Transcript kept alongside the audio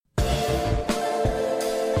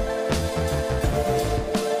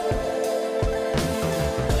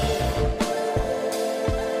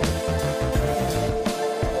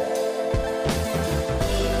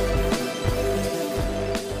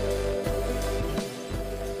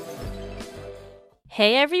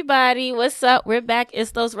Hey everybody, what's up? We're back.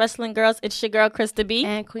 It's those wrestling girls. It's your girl Krista B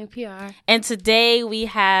and Queen PR. And today we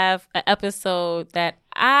have an episode that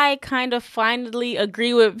I kind of finally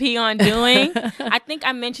agree with P on doing. I think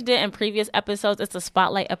I mentioned it in previous episodes. It's a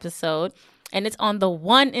spotlight episode. And it's on the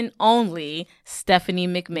one and only Stephanie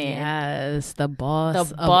McMahon. Yes, the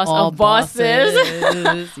boss of all bosses.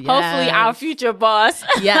 Yes. Hopefully our future boss.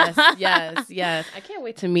 yes. I can't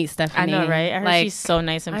wait to meet Stephanie. I know, right? I heard she's so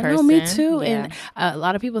nice in person. I know, me too. Yeah. And a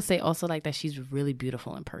lot of people say also like that she's really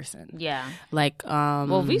beautiful in person. Yeah. Like,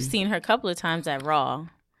 well, we've seen her a couple of times at Raw.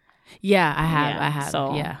 Yeah, I have.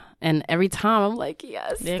 So. Yeah. And every time I'm like,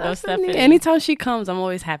 yes, there goes Stephanie. Anytime she comes, I'm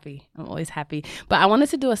always happy. But I wanted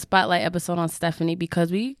to do a spotlight episode on Stephanie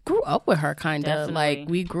because we grew up with her, kind of. Like,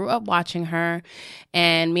 we grew up watching her.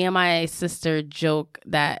 And me and my sister joke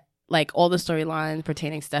that, like, all the storylines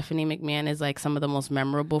pertaining to Stephanie McMahon is, like, some of the most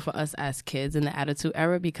memorable for us as kids in the Attitude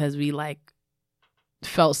Era because we, like,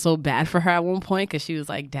 felt so bad for her at one point because she was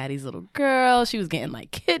like daddy's little girl. She was getting like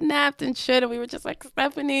kidnapped and shit, and we were just like,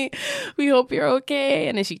 Stephanie, we hope you're okay.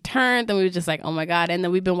 And then she turned and we were just like, oh my god. And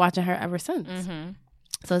then we've been watching her ever since.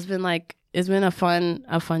 So it's been a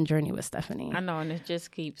fun journey with Stephanie. I know, and it just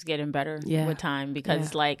keeps getting better with time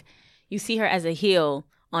because like you see her as a heel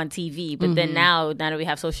on TV, but then now that we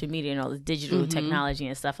have social media and all this digital technology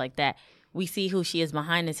and stuff like that, we see who she is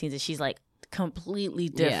behind the scenes, and she's like completely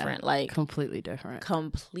different. Completely.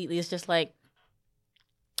 It's just like,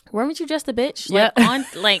 weren't you just a bitch? Like on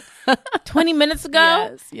like 20 minutes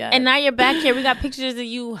ago? Yes. And now you're back here. We got pictures of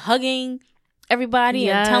you hugging everybody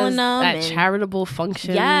and telling them at charitable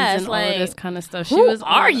functions and like, all of this kind of stuff. Who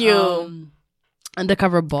are you?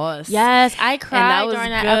 Undercover Boss. Yes, I cried during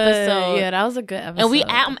that episode. Yeah, that was a good episode. And we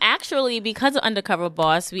actually, because of Undercover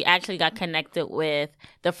Boss, we actually got connected with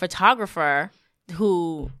the photographer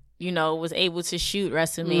who, you know, was able to shoot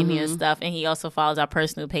WrestleMania and stuff, and he also follows our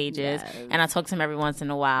personal pages. And I talk to him every once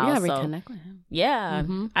in a while. Yeah, reconnect with him. Yeah,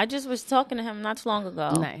 I just was talking to him not too long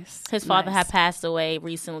ago. Nice. His father had passed away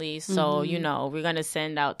recently, so you know we're gonna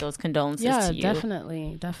send out those condolences to you. Yeah,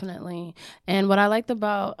 definitely. And what I liked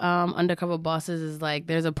about Undercover Bosses is like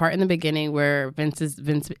there's a part in the beginning where Vince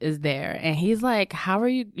is there, and he's like, "How are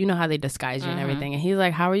you? You know how they disguise you and everything?" And he's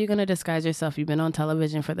like, "How are you gonna disguise yourself? You've been on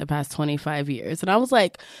television for the past 25 years." And I was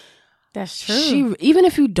like, that's true. Even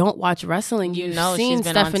if you don't watch wrestling, you've seen she's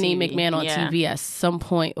Stephanie McMahon on TV at some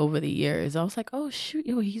point over the years. I was like, oh shoot,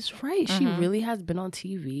 he's right. She really has been on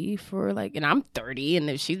TV for like, and I'm 30, and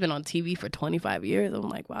if she's been on TV for 25 years, I'm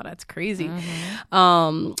like, wow, that's crazy.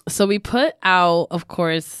 So we put out, of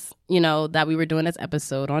course, you know, that we were doing this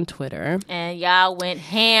episode on Twitter. And y'all went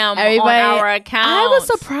ham on our account. I was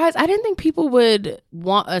surprised. I didn't think people would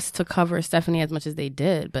want us to cover Stephanie as much as they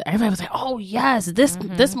did. But everybody was like, oh, yes, this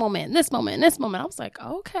moment. I was like,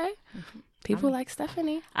 oh, okay. People like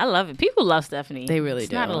Stephanie. I love it. People love Stephanie. They really do.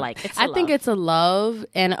 It's not a like. It's a I love. think it's a love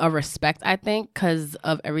and a respect, I think, because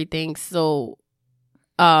of everything. So,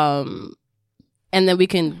 and then we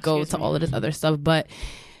can go to all of this other stuff. But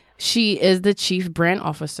she is the chief brand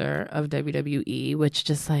officer of WWE, which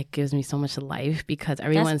just like gives me so much life because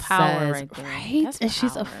everyone says, right? And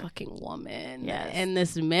she's a fucking woman in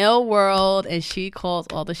this male world, and she calls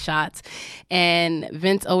all the shots. And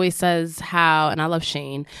Vince always says how, and I love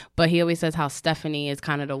Shane, but he always says how Stephanie is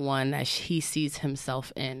kind of the one that he sees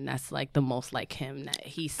himself in. That's like the most like him that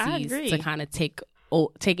he sees to kind of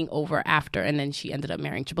taking over after, and then she ended up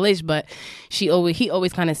marrying Triple H, but he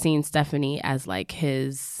always kind of seen Stephanie as like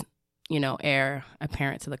his, you know, heir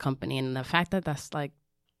apparent to the company, and the fact that that's like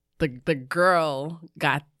the girl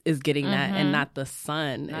is getting that and not the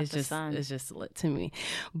son is just lit to me.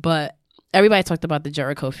 But everybody talked about the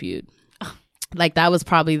Jericho feud. Like that was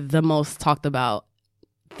probably the most talked about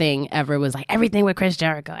thing ever, was like everything with Chris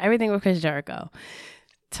Jericho.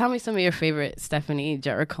 Tell me some of your favorite Stephanie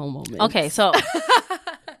Jericho moments. Okay, so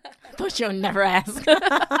thought you'll never ask.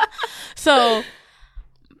 So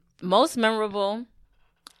most memorable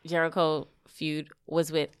Jericho feud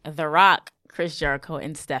was with The Rock, Chris Jericho,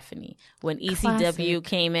 and Stephanie when ECW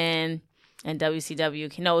came in and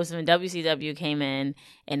WCW. No, it was when WCW came in,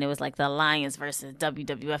 and it was like the Alliance versus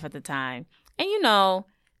WWF at the time. And you know,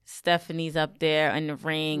 Stephanie's up there in the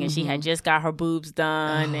ring, and she had just got her boobs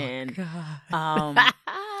done,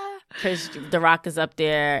 The Rock is up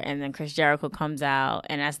there, and then Chris Jericho comes out,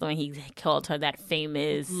 and that's when he called her that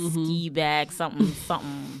famous ski bag something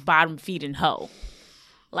bottom feeding hoe,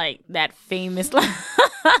 like that famous.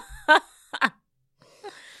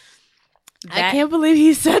 I can't believe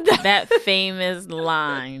he said that. That famous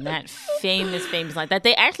line, that famous line that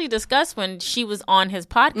they actually discussed when she was on his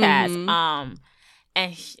podcast.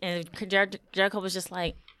 And Jericho was just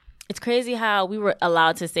like, It's crazy how we were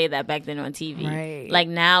allowed to say that back then on TV. Right. Like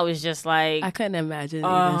now it's just like I couldn't imagine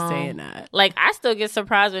even saying that. Like I still get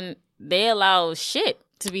surprised when they allow shit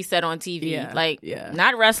to be said on TV. Yeah, Like yeah.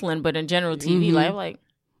 not wrestling, but in general TV. Like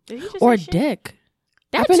did he just Or say shit? dick.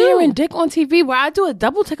 That I've been too. hearing dick on TV where I do a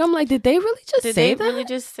double take. I'm like, did they really just Did say they that? really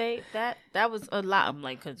just say that? That was a lot. I'm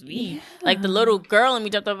like, cause we like the little girl and me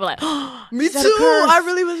jumped up and like, Me said a too. curse. I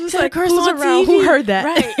really was just Said a like, curse who's on around? TV? Who heard that?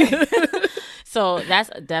 Right. So that's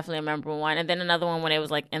definitely a memorable one. And then another one when it was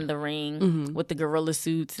like in the ring with the gorilla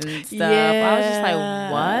suits and stuff. I was just like,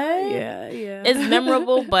 what? Yeah. It's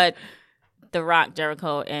memorable, but The Rock,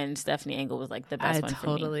 Jericho, and Stephanie Angle was like the best one for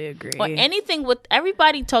me. I totally agree. Or anything with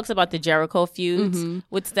everybody talks about the Jericho feuds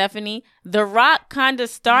with Stephanie. The Rock kind of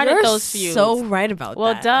started You're those feuds. so right about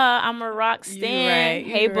Well, that. duh, I'm a Rock stan.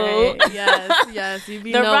 Hey, boo. Right. Yes. You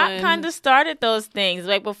be The knowing. Rock kind of started those things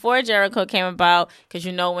like before Jericho came about, because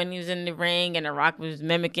you know when he was in the ring and The Rock was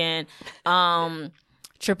mimicking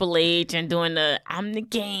Triple H and doing the "I'm the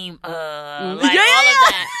game," like all of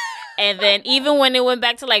that. And then even when it went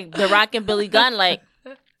back to like The Rock and Billy Gunn, like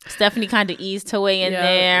Stephanie kind of eased her way in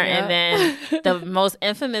there. Yeah. And then the most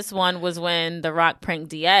infamous one was when The Rock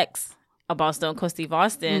pranked DX about Stone Cold Steve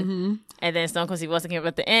Austin. And then Stone Cold Steve Austin came up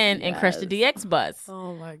at the end and crushed the DX buzz.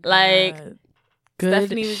 Oh my god! Like good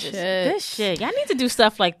Stephanie was just good shit. Y'all need to do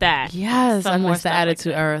stuff like that. Yes, Some I more miss the stuff like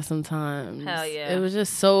Attitude that. Era sometimes. Hell yeah. It was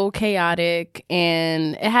just so chaotic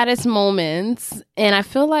and it had its moments. And I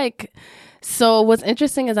feel like, so what's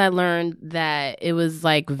interesting is I learned that it was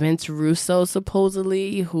like Vince Russo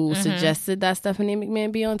supposedly who suggested that Stephanie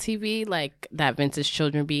McMahon be on TV, like that Vince's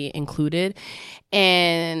children be included.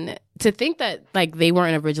 And to think that like they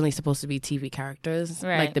weren't originally supposed to be TV characters,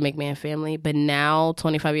 Right. like the McMahon family, but now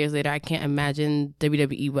 25 years later, I can't imagine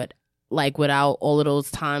WWE without all of those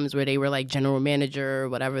times where they were like general manager or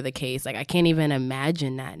whatever the case. Like I can't even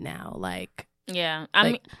imagine that now. Like Yeah. I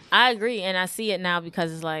mean, I agree. And I see it now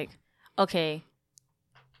because it's like, okay,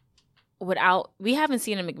 we haven't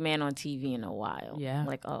seen a McMahon on TV in a while. Yeah.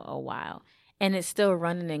 Like a while. And it's still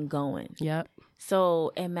running and going. Yep.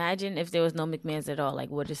 So imagine if there was no McMahons at all. Like,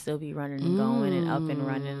 would it still be running and going and up and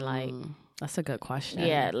running? Like, that's a good question.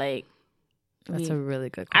 yeah, like. That's a really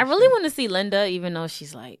good I question. really want to see Linda, even though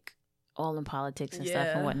she's like all in politics and stuff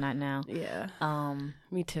Yeah. and whatnot now. Yeah.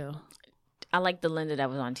 Me too. I like the Linda that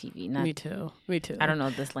was on TV. Not, Me too. I don't know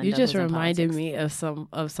if this Linda. You just who's in reminded politics. me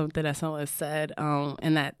of something that someone said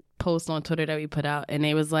in that post on Twitter that we put out, and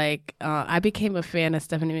it was like, I became a fan of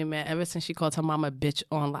Stephanie McMahon ever since she called her mom a bitch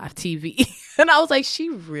on live TV. And I was like, she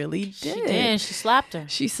really did. She did. She slapped her.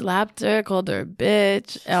 She slapped her, called her a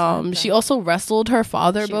bitch. She also wrestled her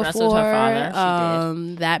father before. Wrestled her father. She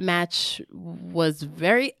did. That match was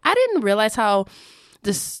I didn't realize how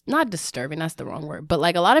not disturbing, that's the wrong word, but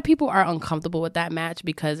like a lot of people are uncomfortable with that match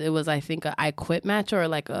because it was, I think, a I Quit match or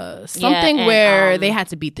like a something and, where they had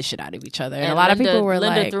to beat the shit out of each other, and a lot of people were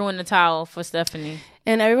Linda like, threw in the towel for Stephanie,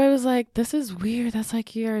 and everybody was like, this is weird, that's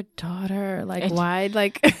like your daughter, like why,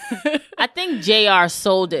 like I think JR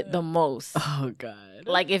sold it the most. Oh god.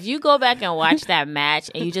 Like if you go back and watch that match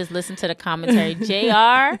and you just listen to the commentary,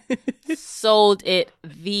 JR sold it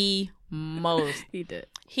the most. He did.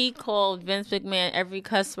 He called Vince McMahon every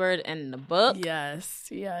cuss word in the book. Yes.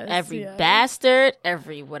 Every bastard,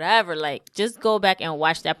 every whatever. Like, just go back and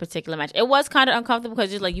watch that particular match. It was kind of uncomfortable because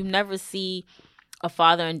just like you never see a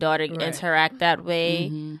father and daughter interact that way.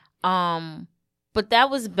 But that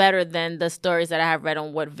was better than the stories that I have read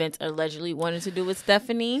on what Vince allegedly wanted to do with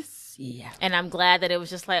Stephanie. Yeah. And I'm glad that it was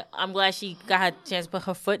just like, I'm glad she got her chance to put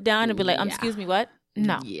her foot down and be like, excuse me, what?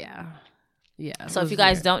 No. Yeah. Yeah. So if you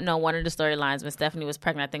guys don't know, one of the storylines when Stephanie was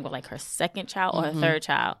pregnant, I think with like her second child or her third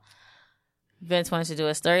child, Vince wanted to do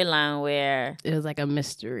a storyline where it was like a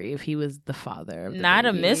mystery if he was the father of the not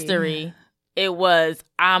baby. a mystery. It was,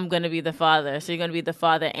 I'm going to be the father. So you're going to be the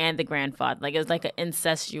father and the grandfather. Like it was like an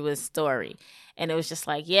incestuous story. And it was just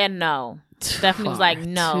like, yeah, no. Stephanie was like,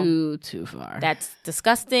 no. Too far. That's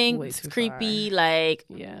disgusting. Way It's too creepy. far. Like,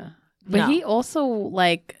 yeah. But no. he also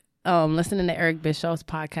like listening to Eric Bischoff's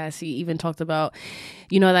podcast, he even talked about,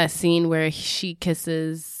 you know, that scene where she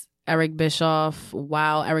kisses Eric Bischoff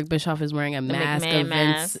while Eric Bischoff is wearing a mask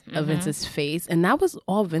of Vince's face. And that was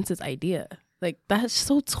all Vince's idea. Like, that's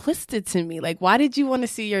so twisted to me. Like, why did you want to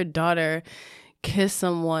see your daughter kiss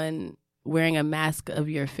someone wearing a mask of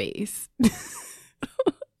your face?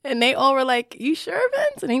 And they all were like, you sure,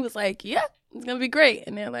 Vince? And he was like, yeah, it's going to be great.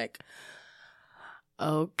 And they're like,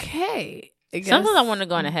 okay. Sometimes I want to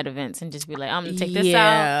go on ahead of Vince and just be like, I'm going to take this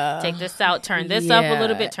out, turn this up a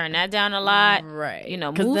little bit, turn that down a lot. Right. You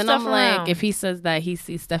know, because move then stuff I'm around. like, if he says that he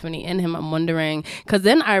sees Stephanie in him, I'm wondering, because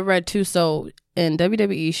then I read too, so in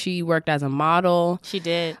WWE, she worked as a model. She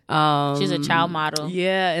did. She's a child model.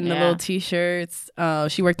 Yeah, in the little T-shirts.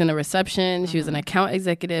 She worked in the reception. She was an account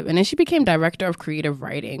executive. And then she became director of creative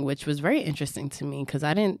writing, which was very interesting to me because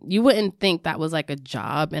you wouldn't think that was like a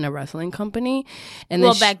job in a wrestling company. And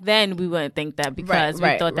well, back then we wouldn't think that because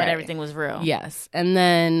we thought that everything was real. Yes. And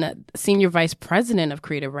then senior vice president of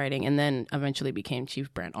creative writing, and then eventually became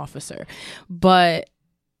chief brand officer. But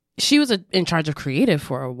she was in charge of creative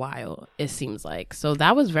for a while, it seems like. So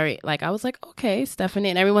that was very, like, I was like, okay, Stephanie.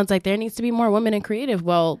 And everyone's like, there needs to be more women in creative.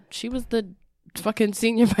 Well, she was the fucking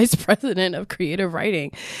senior vice president of creative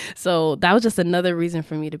writing. So that was just another reason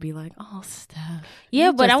for me to be like, oh, Steph.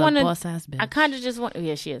 Yeah, but I want to, boss ass bitch. I kind of just want,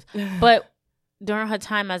 yeah, she is. But during her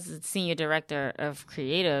time as a senior director of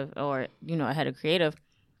creative or, a head of creative,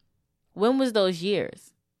 when was those years?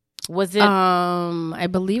 Was it I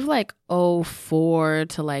believe like 04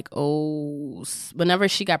 to like whenever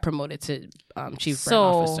she got promoted to chief brand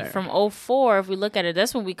officer. So from 04, if we look at it,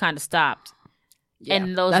 that's when we kind of stopped. Yeah,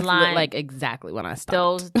 and those that's lines, like exactly when I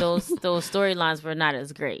stopped. Those storylines were not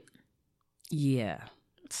as great. Yeah.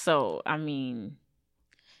 So I mean,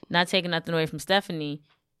 not taking nothing away from Stephanie,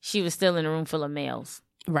 she was still in a room full of males.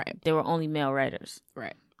 Right. There were only male writers.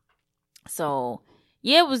 Right. So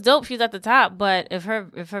yeah, it was dope. She was at the top, but if her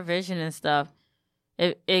vision and stuff,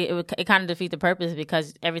 it kind of defeat the purpose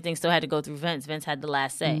because everything still had to go through Vince. Vince had the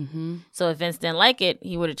last say. Mm-hmm. So if Vince didn't like it,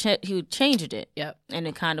 he would changed it. Yep. And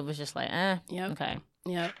it kind of was just like, yep. Okay.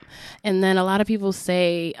 Yep. And then a lot of people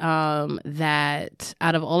say that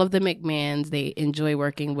out of all of the McMahons, they enjoy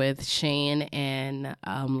working with Shane and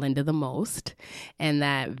Linda the most, and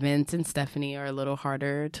that Vince and Stephanie are a little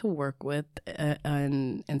harder to work with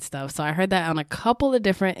and stuff. So I heard that on a couple of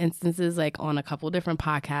different instances, like on a couple of different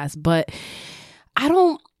podcasts, but I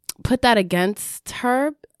don't put that against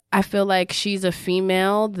her. I feel like she's a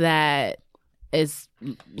female that is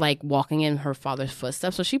like walking in her father's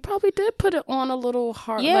footsteps, so she probably did put it on a little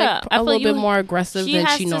hard, like a little bit more aggressive than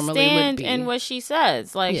she normally would be. In what she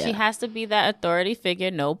says, like she has to be that authority figure,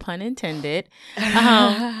 no pun intended,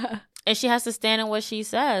 and she has to stand in what she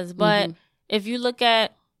says. But if you look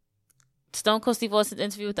at Stone Cold Steve Austin's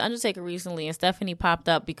interview with The Undertaker recently, and Stephanie popped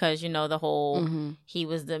up because, the whole, he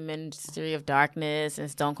was the Ministry of Darkness and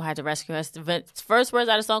Stone Cold had to rescue us. First words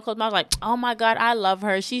out of Stone Cold's mouth, like, oh my God, I love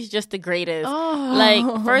her. She's just the greatest. Oh.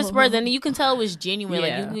 Like, first words, and you can tell it was genuine.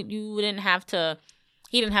 Yeah. Like, you didn't have to,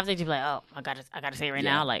 he didn't have to be like, oh, I gotta say it right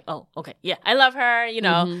now. Like, oh, okay, yeah, I love her,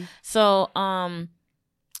 So,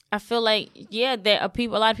 I feel like, there are a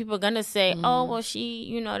lot of people are gonna say, oh, well, she,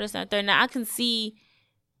 this and that. Third. Now, I can see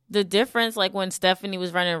the difference, like when Stephanie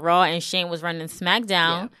was running Raw and Shane was running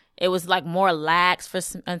SmackDown, it was like more lax for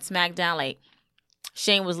SmackDown. Like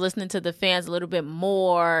Shane was listening to the fans a little bit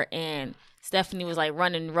more, and Stephanie was like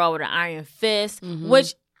running Raw with an iron fist,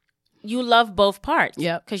 which you love both parts.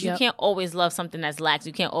 Because you can't always love something that's lax.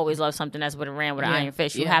 You can't always love something that's ran with an iron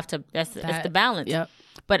fist. You have to. It's the balance.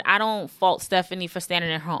 But I don't fault Stephanie for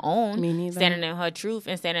standing in her own, standing in her truth,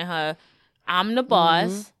 and standing in her. I'm the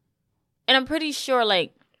boss, and I'm pretty sure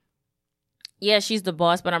like. Yeah, she's the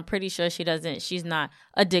boss, but I'm pretty sure she's not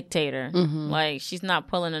a dictator. Like, she's not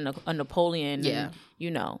pulling a Napoleon. And,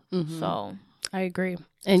 so. I agree.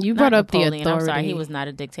 And you brought up Napoleon, the authority. I'm sorry, he was not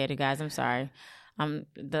a dictator, guys. I'm sorry.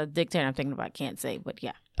 The dictator I'm thinking about, I can't say, but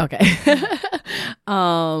yeah. Okay.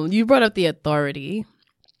 You brought up the authority.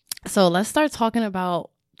 So let's start talking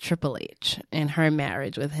about Triple H and her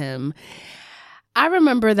marriage with him. I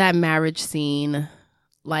remember that marriage scene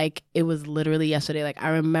like it was literally yesterday. Like, I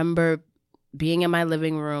remember being in my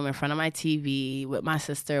living room in front of my TV with my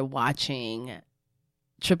sister watching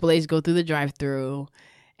Triple H go through the drive-thru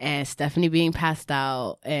and Stephanie being passed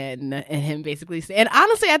out and him basically saying, and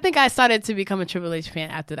honestly, I think I started to become a Triple H fan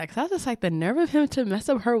after that because I was just like, the nerve of him to mess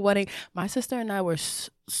up her wedding. My sister and I were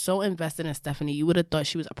so invested in Stephanie. You would have thought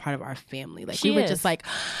she was a part of our family. Like, we were just like,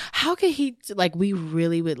 how could he, like, we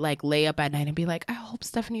really would like lay up at night and be like, I hope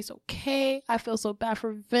Stephanie's okay. I feel so bad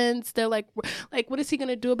for Vince. They're like, what is he going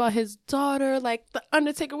to do about his daughter? Like, the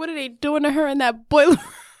Undertaker, what are they doing to her in that boiler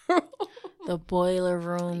room? The boiler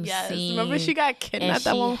room scene. Remember she got kidnapped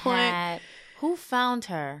at one point? Who found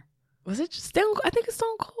her? Was it Stone Cold? I think it's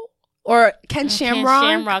Stone Cold. Or Ken Shamrock?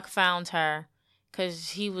 Ken Shamrock found her.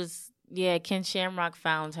 Because Ken Shamrock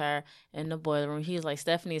found her in the boiler room. He was like,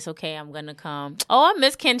 Stephanie, it's okay. I'm going to come. Oh, I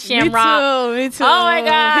miss Ken Shamrock. Me too. Oh, my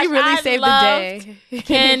gosh. He really saved the day.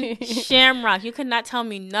 Ken Shamrock. You could not tell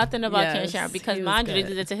me nothing about Ken Shamrock. Because, mind you, they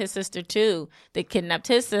did it to his sister, too. They kidnapped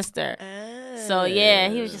his sister. So, yeah,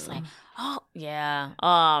 he was just like, Oh yeah.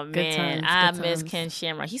 Oh Good man, times, I good miss times. Ken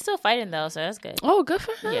Shamrock. He's still fighting though, so that's good. Oh, good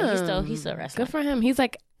for him. Yeah, he's still wrestling. Good for him. He's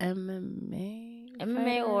like MMA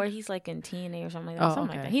MMA or he's like in TNA or something like that. Oh,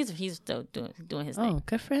 something okay. like that. He's still doing his thing. Oh,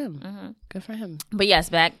 good for him. Mm-hmm. Good for him. But yes,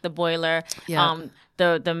 back the boiler. Yeah.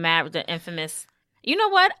 The infamous. You know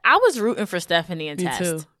what? I was rooting for Stephanie and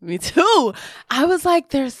Test. Me too. I was like,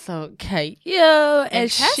 they're so cute.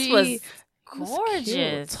 And Tess she was was gorgeous.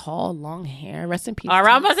 cute. Tall, long hair. Rest in peace.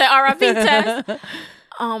 I'm gonna say R.I.P. Test.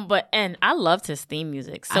 And I loved his theme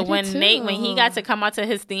music. So I did when he got to come out to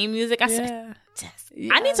his theme music, I said, Yeah. Tess,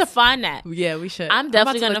 I need to find that. Yeah, we should. I'm definitely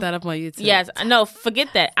about to gonna look that up on YouTube. Yes, no, forget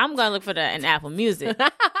that. I'm gonna look for that in Apple Music.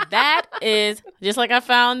 That is just like I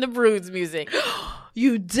found the Broods music.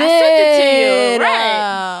 You did. I sent it to you,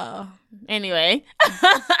 right? Anyway,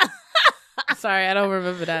 Sorry, I don't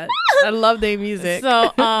remember that. I love their music.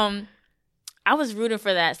 so I was rooting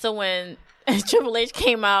for that. So when Triple H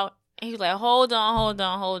came out, he was like, "Hold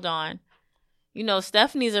on." You know,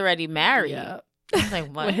 Stephanie's already married. Yeah. I was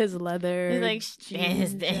like, "What?" With his leather. He's like, jeans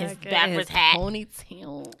his jacket, backwards his hat.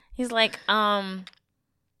 Ponytail. He's like,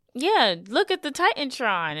 yeah, look at the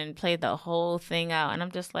Titantron and play the whole thing out. And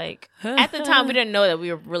I'm just like, at the time, we didn't know that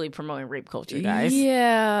we were really promoting rape culture, guys.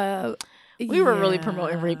 Yeah. We were really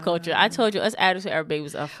promoting rape culture. I told you, us Attitude Era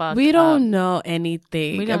babies are fucked We don't up. know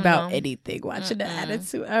anything We don't about know. anything. Watching the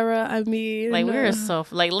Attitude Era, I mean. Like, we were so,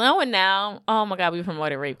 like, knowing now, oh my God, we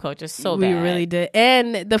promoted rape culture so we bad. really did.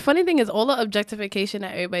 And the funny thing is, all the objectification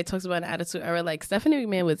that everybody talks about in the Attitude Era, like, Stephanie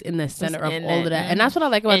McMahon was in the center of all of that. And that's what I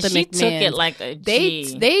like about and the she McMahons. took it like a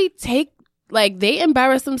G. They take, like, they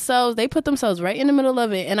embarrass themselves. They put themselves right in the middle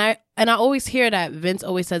of it. And I always hear that Vince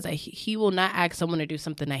always says that he will not ask someone to do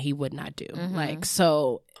something that he would not do. Like,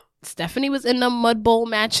 so Stephanie was in the mud bowl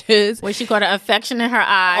matches. Where she caught an infection in her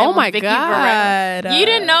eye. Oh with my Vicky God. Guerrero. You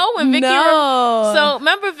didn't know when Vicky No. So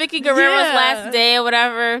remember Vicky Guerrero's Yeah. last day or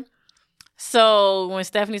whatever? So when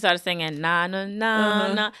Stephanie started singing na na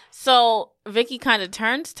na na, so Vicky kind of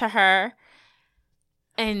turns to her,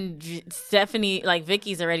 and Stephanie, like,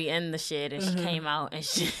 Vicky's already in the shit, and she came out and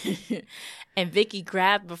she and Vicky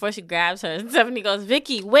before she grabs her, Stephanie goes,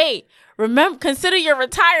 "Vicky, wait, consider your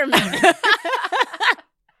retirement."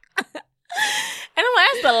 And I'm like,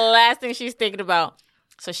 that's the last thing she's thinking about.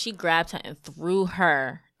 So she grabbed her and threw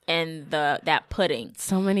her in that pudding.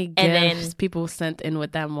 So many And gifts then- people sent in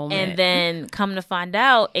with that moment. And then come to find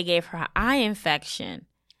out, it gave her an eye infection.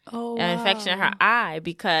 oh, An infection in her eye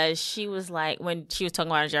because she was like, when she was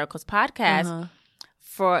talking about on Jericho's podcast,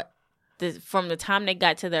 from the time they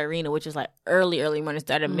got to the arena, which was like early when it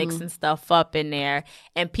started mixing stuff up in there,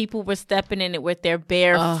 and people were stepping in it with their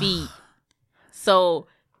bare feet. So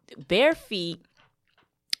bare feet,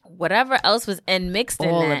 whatever else was mixed in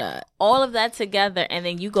all of that together, and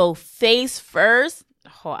then you go face first,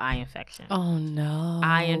 whole eye infection. Oh no,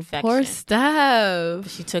 Eye infection. Poor Steph.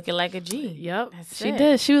 She took it like a G. Yep, That's she it.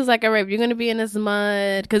 did. She was like, "All right, you're gonna be in this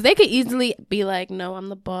mud," because they could easily be like, "No, I'm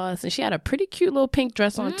the boss." And she had a pretty cute little pink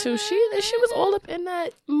dress on too. She was all up in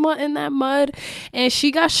that mud, and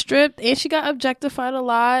she got stripped and she got objectified a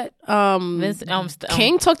lot.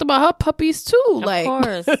 King talked about her puppies too, Of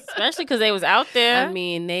course, especially because they was out there. I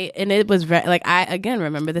mean, it was like, I again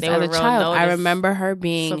remember this They as were a real child. I remember her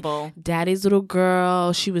being noticeable. daddy's little girl.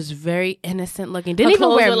 She was very innocent looking. Didn't Her even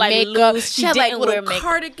clothes wear were, like, makeup. loose. She She had like didn't little wear makeup.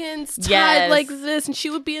 cardigans tied Yes. like this, and she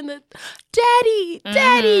would be in the daddy.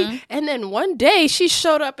 And then one day she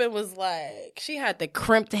showed up and was like, she had the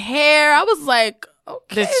crimped hair. I was like,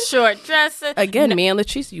 okay. The short dresses. Again, me and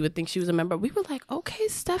Latrice, you would think she was a member. We were like, okay,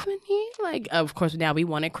 Stephanie. Like, of course, now we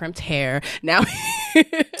wanted crimped hair. Now,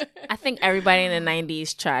 I think everybody in the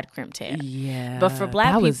 90s tried crimped hair. yeah. But for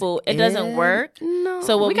black that was people, it doesn't work. No.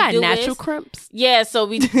 So what we got do natural is- crimps. Yeah, so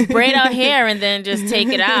we braid our hair and then just take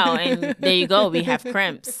it out, and there you go. We have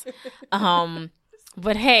crimps.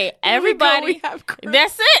 But hey, everybody, we have crimps.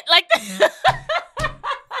 that's it. Like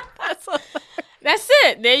that's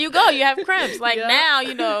it. There you go. You have crimps. Like Yeah. now,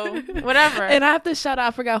 you know, whatever. And I have to shout out,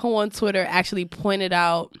 I forgot who on Twitter actually pointed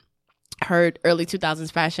out her early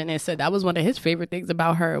 2000s fashion and said that was one of his favorite things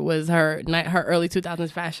about her was her early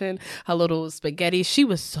 2000s fashion, her little spaghetti. She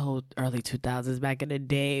was so early 2000s back in the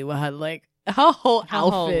day with her like her whole Her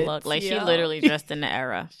whole outfit. look, like she Yeah. literally dressed in the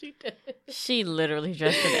era. She did. She literally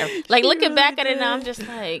dressed in the era. Like looking really back at it now, I'm did. just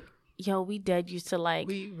like, yo, we dead used to like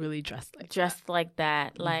We really dressed like dressed like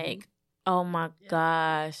that. Like, oh my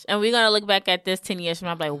gosh. And we're gonna look back at this 10 years from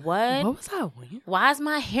now, like, what? What was I wearing? Why is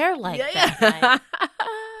my hair like that?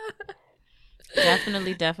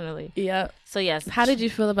 Like, definitely. Yeah. So yes. How did you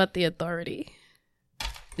feel about the Authority?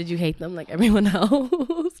 Did you hate them like everyone else?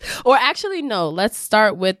 Or actually, no. Let's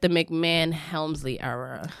start with the McMahon Helmsley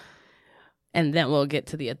era. And then we'll get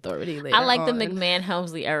to the authority later. I like the on.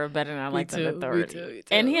 McMahon-Helmsley era better than I like the authority. Me too.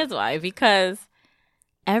 And here's why. Because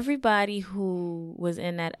everybody who was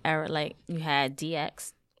in that era, like you had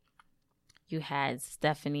DX, you had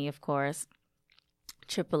Stephanie, of course,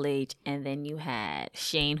 Triple H, and then you had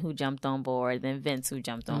Shane who jumped on board, then Vince who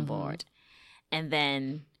jumped on board. And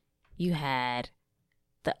then you had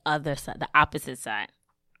the other side, the opposite side.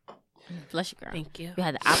 Bless you, girl. Thank you. You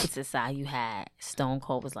had the opposite side. You had Stone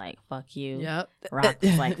Cold was like, fuck you. Yep. Rock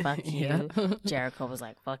was like, fuck you. Yep. Jericho was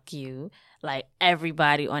like, fuck you. Like,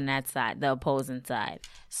 everybody on that side, the opposing side.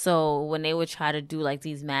 So when they would try to do, like,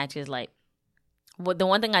 these matches, like, the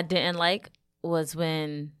one thing I didn't like was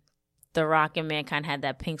when The Rock and Mankind had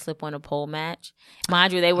that pink slip on a pole match.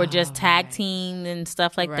 Mind you, they were just tag teamed and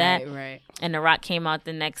stuff like that. Right. And The Rock came out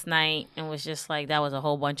the next night and was just like, that was a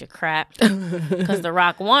whole bunch of crap. Because The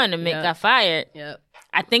Rock won and Mick got fired. Yep.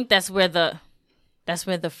 I think that's where the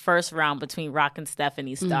first round between Rock and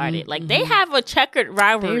Stephanie started. Like, they have a checkered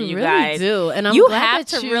rivalry, you really guys. do. And I'm you glad have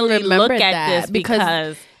that to you really look remembered at that this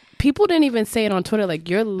because people didn't even say it on Twitter. Like,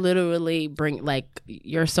 you're literally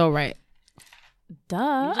you're so right.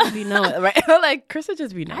 duh. You just be knowing, right? Like, Krista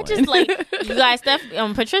just be knowing. I just like, you guys,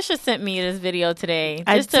 Patricia sent me this video today.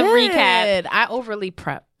 Just to I did. recap. I overly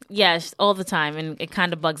prep. Yes, all the time, and it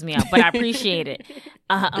kind of bugs me out, but I appreciate it.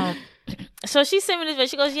 So she sent me this video.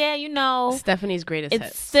 She goes, yeah, you know, Stephanie's greatest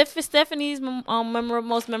it's Stephanie's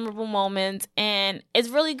most memorable moments, and it's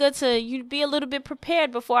really good to you be a little bit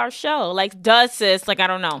prepared before our show. Like, does sis? Like, I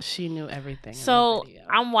don't know. She knew everything. So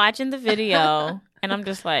I'm watching the video, and I'm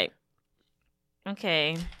just like,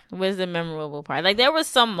 okay, where's the memorable part? Like, there was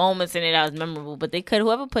some moments in it that was memorable, but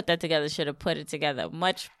whoever put that together should have put it together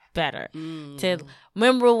much better. To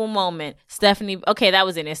memorable moment, Stephanie. Okay, that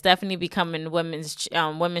was in it. Stephanie becoming women's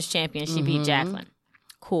champion. She beat Jacqueline.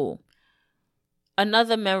 Cool.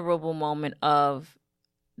 Another memorable moment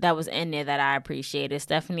that was in there that I appreciated.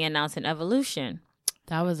 Stephanie announcing Evolution.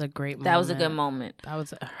 That was a great moment. That was a good moment. That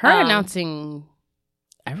was her announcing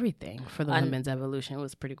everything for the women's evolution. It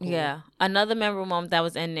was pretty cool. Yeah. Another memorable moment that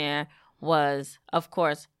was in there was, of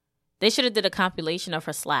course, they should have did a compilation of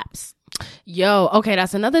her slaps. Yo, okay,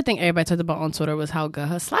 that's another thing everybody talked about on Twitter was how good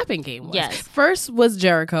her slapping game was. Yes. First was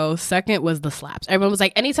Jericho. Second was the slaps. Everyone was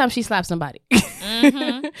like, anytime she slaps somebody.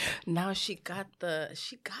 Now she got it.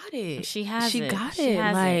 She got it. She has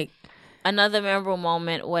Like, it. Another memorable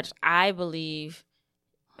moment, which I believe,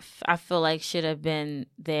 I feel like should have been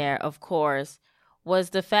there, of course, was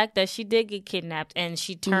the fact that she did get kidnapped and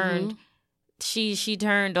she turned she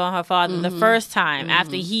turned on her father the first time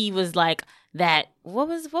after he was like that. What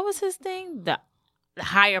was his thing? The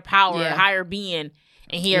higher power, higher being,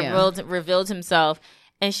 and he revealed himself.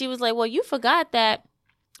 And she was like, "Well, you forgot that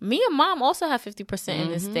me and Mom also have 50%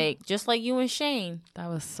 in this stake, just like you and Shane." That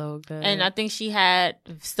was so good. And I think she had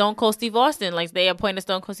Stone Cold Steve Austin, like they appointed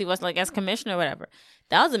Stone Cold Steve Austin like as commissioner or whatever.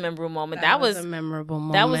 That was a memorable moment. That was a memorable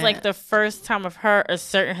moment. That was like the first time of her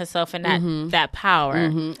asserting herself in that power.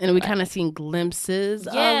 And we kind of seen glimpses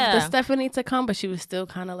of the Stephanie to come, but she was still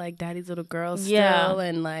kind of like daddy's little girl still.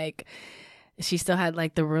 And like, she still had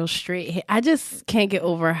like the real straight hair. I just can't get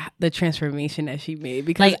over the transformation that she made,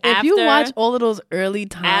 because like, if you watch all of those early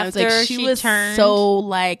times, like she was so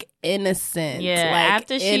like innocent. Yeah, like,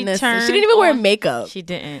 after she turned, she didn't even wear makeup. She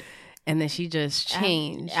didn't. And then she just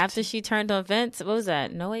changed. After she turned on Vince, what was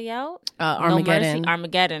that? No Way Out? Armageddon. No Mercy?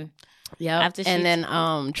 Armageddon. Yeah. And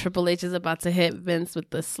then Triple H is about to hit Vince with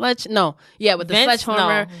the sledge. No. Yeah, with the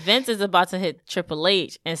sledgehammer. No, Vince is about to hit Triple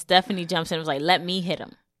H, and Stephanie jumps in and was like, let me hit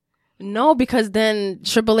him. No, because then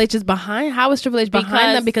Triple H is behind. How is Triple H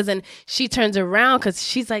behind them? Because then she turns around because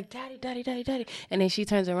she's like, daddy, daddy, daddy, daddy. And then she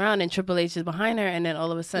turns around and Triple H is behind her. And then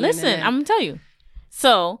all of a sudden. Listen, I'm going to tell you.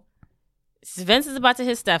 So, Vince is about to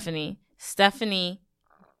hit Stephanie. Sorry.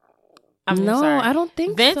 I don't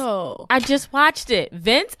think Vince, so. I just watched it.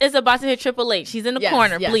 Vince is about to hit Triple H. He's in the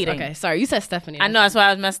corner bleeding. Okay, sorry. You said Stephanie. I know, that's why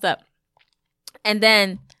I was messed up. And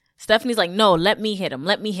then Stephanie's like, no, let me hit him.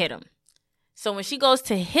 Let me hit him. So when she goes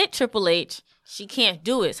to hit Triple H, she can't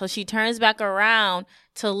do it. So she turns back around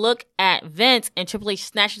to look at Vince, and Triple H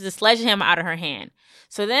snatches the sledgehammer out of her hand.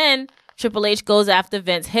 So then Triple H goes after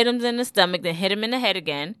Vince, hit him in the stomach, then hit him in the head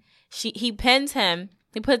again. He pins him.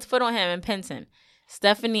 He puts foot on him and pins him.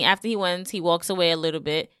 Stephanie, after he wins, he walks away a little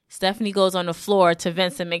bit. Stephanie goes on the floor to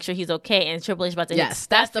Vince to make sure he's okay, and Triple H about to hit Stephanie.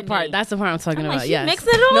 That's the part. That's the part I'm talking about. Yes, mix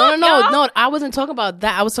it up. No. I wasn't talking about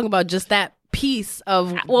that. I was talking about just that piece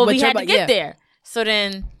of. Well, we had to get there. So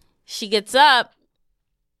then she gets up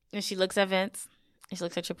and she looks at Vince and she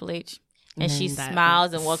looks at Triple H. And she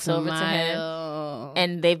smiles and walks over to him.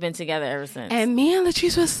 And they've been together ever since. And me and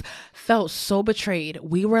Latrice felt so betrayed.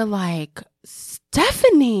 We were like,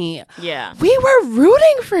 Stephanie, Yeah. we were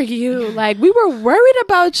rooting for you. Like, we were worried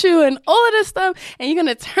about you and all of this stuff. And you're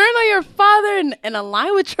going to turn on your father and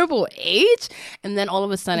align with Triple H? And then all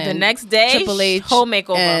of a sudden, The next day, Triple H whole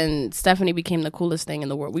makeover. and Stephanie became the coolest thing in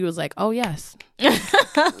the world. We was like, oh, yes.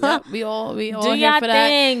 Yep, we all Do here your for that.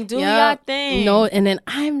 thing. Do Yep. your thing. No, and then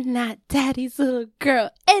I'm not daddy's little girl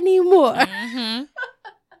anymore. Mm-hmm.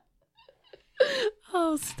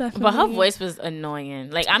 Oh, Stephanie. But her voice was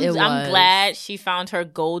annoying. Like, I'm It was. glad she found her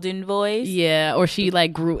golden voice. Yeah, or she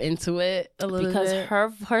like grew into it a little Because bit.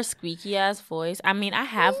 her squeaky ass voice. I mean, I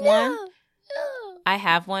have one. I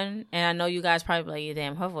have one, and I know you guys probably like, yeah,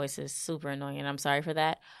 damn, her voice is super annoying, and I'm sorry for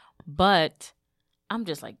that. But I'm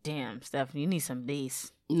just like, damn, Stephanie, you need some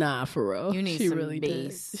bass. Nah, for real. You need she some really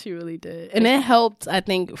bass. did. She really did. And it helped, I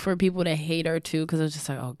think, for people to hate her too, because it was just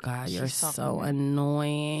like, oh God, you're She's so so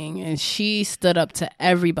annoying. And she stood up to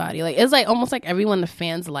everybody. Like, it's like almost like everyone the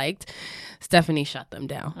fans liked, Stephanie shut them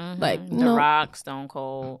down. Mm-hmm. Like, The no. Rock, Stone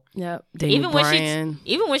Cold. Yep. Daniel Bryan.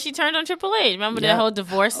 Even when she turned on Triple H, remember Yep. that whole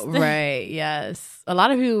divorce thing? Right, yes. A lot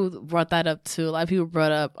of people brought that up too. A lot of people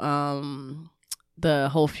brought up the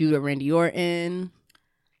whole feud with Randy Orton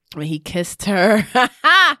when he kissed her.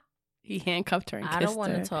 He handcuffed her and I kissed don't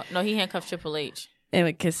want her. to talk. No, he handcuffed Triple H And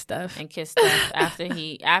would kiss Steph. and kissed Steph after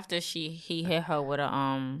he hit her with a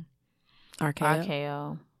RKO.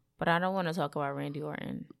 RKO. But I don't want to talk about Randy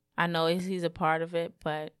Orton. I know he's a part of it,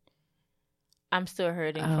 but I'm still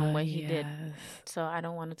hurting from what he did. So I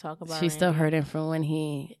don't want to talk about. She's still Randy. hurting from when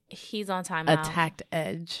he He's on timeout. attacked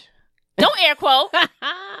Edge. Don't air quote.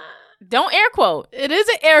 Don't air quote. It is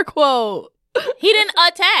an air quote. He didn't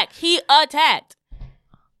attack. He attacked.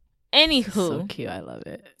 Anywho. So cute. I love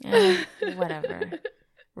it. Whatever.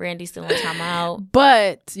 Randy's still on timeout.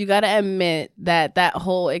 But you got to admit that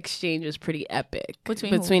whole exchange was pretty epic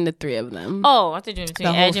Between the three of them. Oh, I thought you were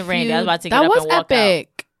between The Edge whole and Randy. I was feud. about to get that up was and walk epic.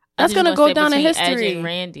 out. That's going to go down in Edge history. and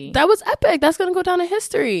Randy. That was epic. That's going to go down in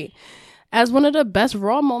history as one of the best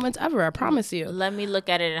Raw moments ever. I promise you. Let me look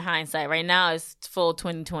at it in hindsight. Right now, it's full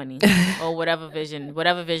 2020 or whatever vision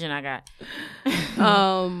I got.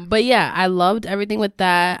 But yeah, I loved everything with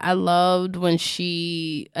that. I loved when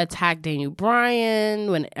she attacked Daniel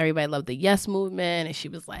Bryan, when everybody loved the Yes movement, and she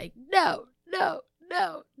was like, no.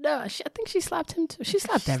 I think she slapped him too. She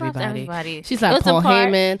slapped everybody. She slapped Paul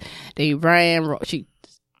Heyman, Daniel Bryan,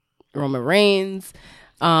 Roman Reigns.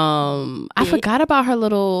 I forgot about her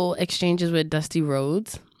little exchanges with Dusty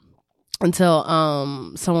Rhodes until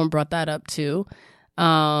someone brought that up too.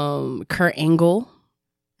 Kurt Angle.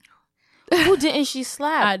 Who didn't she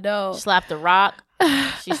slap? I know. She slapped The Rock.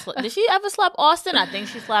 Did she ever slap Austin? I think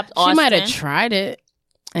she slapped Austin. She might have tried it.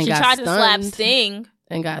 And she got tried to slap stunned Sting.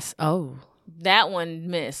 and got That one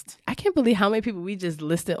missed. I can't believe how many people we just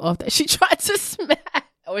listed off that she tried to smack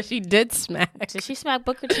or she did smack. Did she smack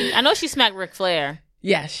Booker T? I know she smacked Ric Flair.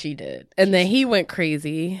 Yes, she did. And then he went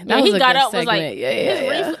crazy. Yeah, was he a got good up, was like, segment.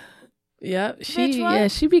 Yeah. Yeah, Bitch,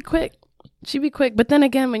 what? she be quick. She be quick. But then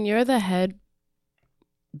again, when you're the head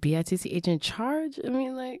BITC agent in charge, I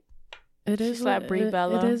mean, like, it is slapped Brie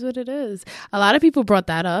Bella. It is what it is. A lot of people brought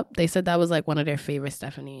that up. They said that was like one of their favorite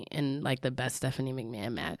Stephanie and like the best Stephanie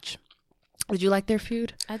McMahon match. Did you like their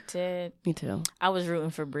feud? I did. Me too. I was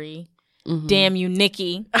rooting for Brie. Mm-hmm. Damn you,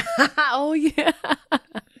 Nikki. Oh yeah.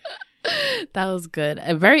 That was good.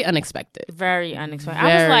 Very unexpected. Very unexpected.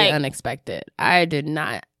 Very I was like, unexpected. I did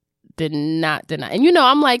not. And you know,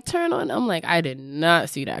 I'm like, turn on. I'm like, I did not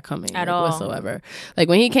see that coming At all. whatsoever. Like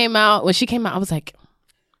when she came out, I was like,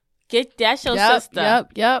 get that your sister.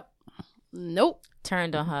 Yep. Nope.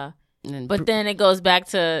 Turned on her. And But then it goes back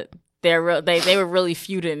to they were really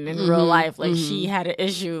feuding in real life. Like she had an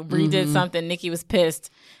issue. Brie did something. Nikki was pissed.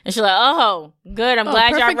 And she's like, oh, good. I'm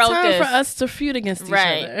glad y'all wrote time this. for us to feud against each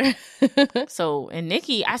other. So, and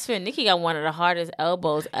Nikki, I swear Nikki got one of the hardest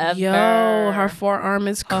elbows ever. Yo, her forearm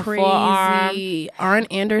is crazy. Forearm. Arn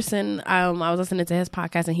Anderson, I was listening to his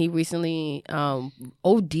podcast and he recently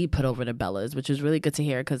OD put over the Bellas, which was really good to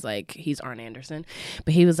hear because like he's Arn Anderson.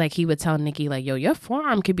 But he was like, he would tell Nikki like, yo, your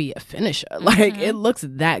forearm could be a finisher. Like it looks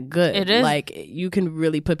that good. It is. Like you can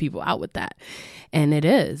really put people out with that. And it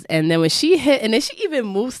is. And then when she hit, and then she even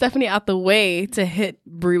moved Stephanie out the way to hit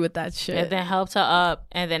Brie with that shit. And then helped her up.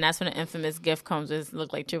 And then that's when the infamous gift comes. It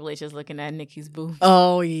looked like Triple H is looking at Nikki's boobs.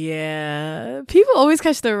 Oh, yeah. People always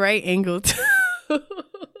catch the right angle, too.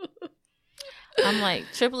 I'm like,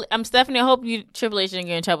 I'm Stephanie. I hope Triple H didn't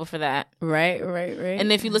get in trouble for that. Right.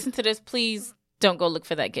 And if you listen to this, please don't go look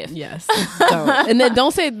for that gift. Yes. Don't. And then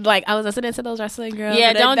don't say, like, I was listening to those wrestling girls.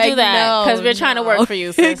 Yeah, don't do that. Because we're trying to work for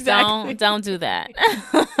you, sis. Exactly. Don't do that.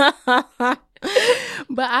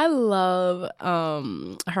 But I love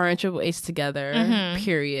her and Triple H together,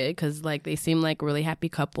 period. Because like they seem like a really happy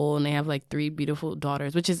couple, and they have like 3 beautiful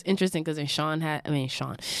daughters, which is interesting because Shane had 3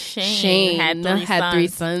 sons.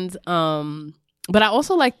 But I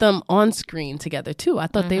also like them on screen together too. I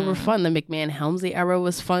thought they were fun. The McMahon Helmsley era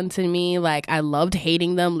was fun to me. Like I loved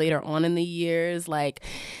hating them later on in the years. Like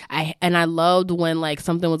I loved when like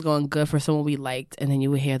something was going good for someone we liked, and then you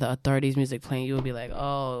would hear the Authorities music playing. You would be like,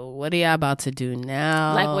 oh, what are y'all about to do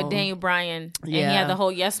now? Like with Daniel Bryan, and he had the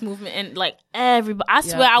whole Yes movement, and like everybody. I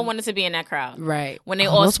swear, I wanted to be in that crowd. Right when they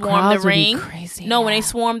all swarmed the ring. Crazy. No, when they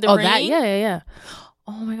swarmed the ring. That yeah.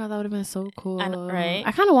 Oh my God, that would have been so cool. Right?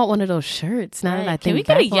 I kind of want one of those shirts now that I think Can we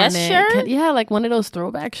get a Yes shirt? Yeah, like one of those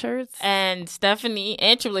throwback shirts. And Stephanie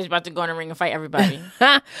and Triple H about to go in the ring and fight everybody.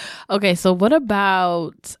 Okay, so what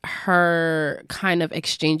about her kind of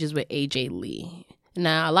exchanges with AJ Lee?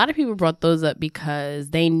 Now, a lot of people brought those up because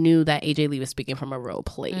they knew that AJ Lee was speaking from a real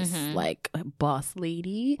place, like boss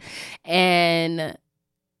lady. And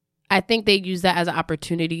I think they used that as an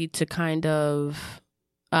opportunity to kind of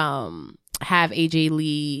have AJ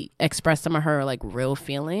Lee express some of her like real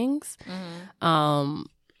feelings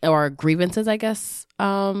or grievances, I guess,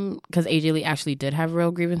 because AJ Lee actually did have real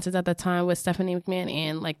grievances at the time with Stephanie McMahon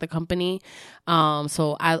and like the company.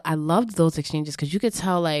 So I loved those exchanges because you could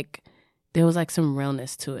tell like there was like some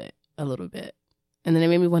realness to it a little bit, and then it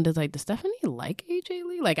made me wonder like, does Stephanie like AJ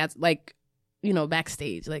Lee? Like you know,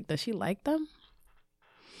 backstage, like does she like them?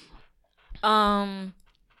 I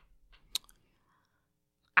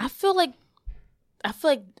feel like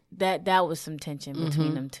that was some tension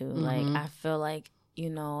between them two. Like I feel like, you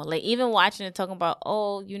know, like even watching it talking about,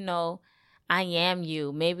 oh, you know, I am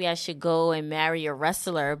you. Maybe I should go and marry a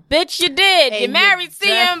wrestler. Bitch, you did. You married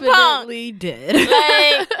CM Punk. Definitely did.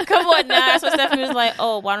 Like, come on now. That's what Stephanie was like,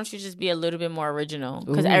 oh, why don't you just be a little bit more original?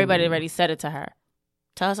 Because everybody already said it to her.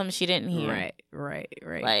 Tell her something she didn't hear. Right.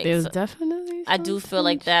 Like, there's definitely I do feel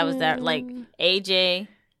like that was that, like AJ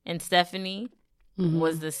and Stephanie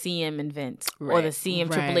was the CM and Vince, or the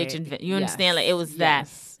CM Triple H and Vince. You understand? Like it was that.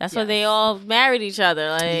 That's why they all married each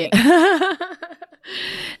other. Like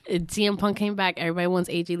CM Punk came back. Everybody wants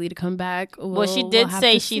AJ Lee to come back. Well, she did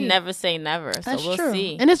say she never say never. So That's we'll true.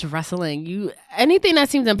 see. And it's wrestling. Anything that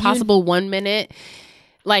seems impossible 1 minute,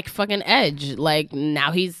 like fucking Edge. Like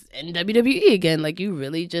now he's in WWE again. Like you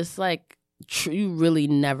really just like. You really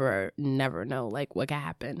never know like what could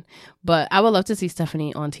happen. But I would love to see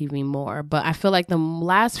Stephanie on TV more. But I feel like the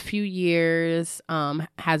last few years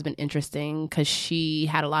has been interesting because she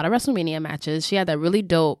had a lot of WrestleMania matches. She had that really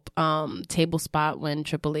dope table spot when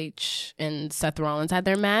Triple H and Seth Rollins had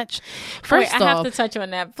their match. First off, I have to touch on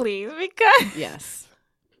that, please, because yes,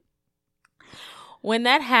 when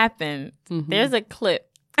that happened, there's a clip.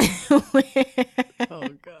 Oh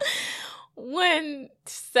God. When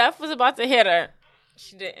Steph was about to hit her,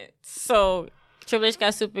 she didn't. So Triple H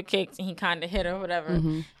got super kicked and he kind of hit her, whatever.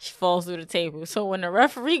 She falls through the table. So when the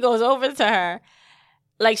referee goes over to her,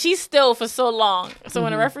 like she's still for so long. So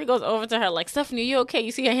when the referee goes over to her, like, Stephanie, you okay?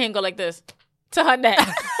 You see her hand go like this to her neck. Wait,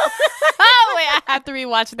 I have to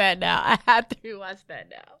rewatch that now. I'm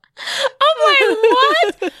like,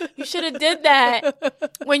 what? You should have did that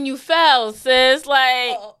when you fell, sis.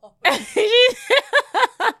 Like,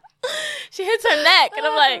 she hits her neck, and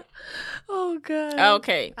I'm like, oh God.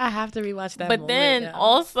 Okay. I have to rewatch that. But then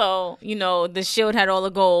also, you know, the Shield had all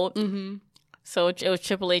the gold. So it was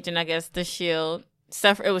Triple H and I guess the Shield.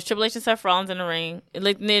 It was Triple H and Seth Rollins in the ring,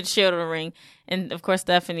 like near the Shield of the ring, and of course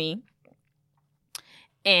Stephanie.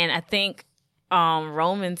 And I think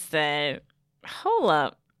Roman said, "Hold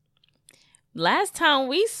up, last time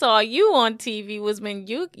we saw you on TV was when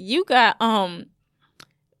you got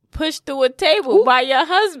pushed through a table by your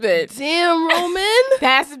husband." Damn, Roman.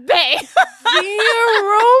 That's bad. Damn,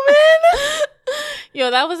 Roman.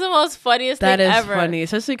 Yo, that was the most funniest thing ever. That is funny,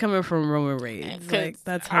 especially coming from Roman Reigns. Like,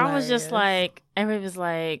 that's hilarious. I was just like, everybody was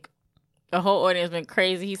like, the whole audience went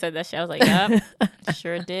crazy. He said that shit. I was like, yep,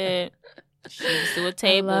 sure did. She was through a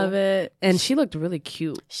table. I love it. And she looked really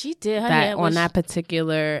cute. She did. That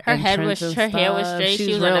particular her hair was straight.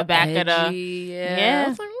 She was on the back of the yeah. I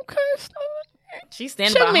was like, okay, she's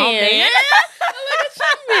standing by her man. Look at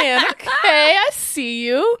your man. Okay, I see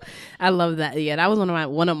you. I love that. Yeah, that was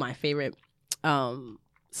one of my favorite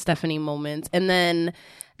Stephanie moments. And then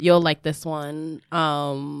you'll like this one.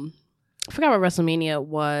 I forgot what WrestleMania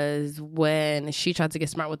was when she tried to get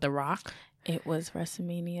smart with The Rock. It was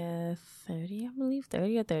WrestleMania 30, I believe,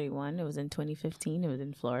 30 or 31. It was in 2015. It was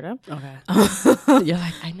in Florida. Okay. You're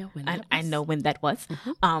like, I know when that was. I know when that was.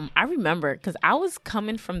 I remember because I was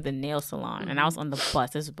coming from the nail salon and I was on the bus.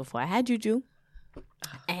 This was before I had Juju.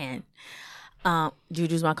 And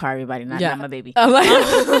Juju's my car, everybody, not my baby. I'm like,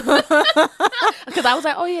 because I was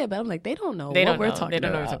like, oh yeah, but I'm like, they don't know They what don't we're know. talking They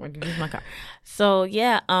don't know about. what we're talking about. Juju's my car. So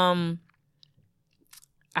yeah, I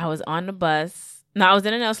was on the bus. No, I was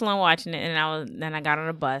in a nail salon watching it, and then I got on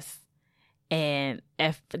a bus, and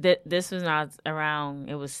this was not around.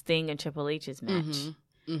 It was Sting and Triple H's match.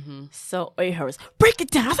 Mm-hmm. Mm-hmm. So all you heard was break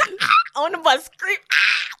it down. I was like, on the bus, scream,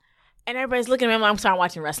 and everybody's looking at me. I'm starting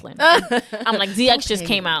watching wrestling. I'm like, DX just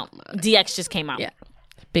came out. DX just came out. Yeah,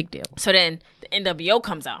 big deal. So then the NWO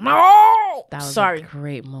comes out. I'm like, oh, That was sorry. a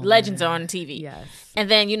great moment. Legends are on TV. Yes. And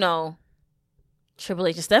then, Triple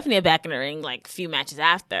H and Stephanie are back in the ring like a few matches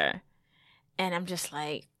after. And I'm just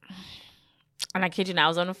like, and I kid you not, I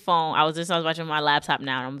was on the phone. I was watching my laptop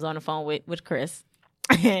now, and I was on the phone with Chris.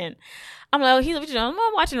 And I'm like, I'm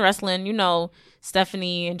watching wrestling,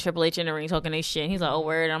 Stephanie and Triple H in the ring talking their shit. And he's like, oh,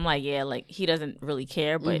 word. And I'm like, yeah, like he doesn't really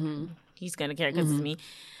care, but he's going to care because it's me.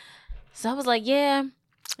 So I was like, yeah,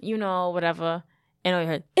 whatever. And I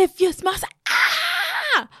heard, if you smell,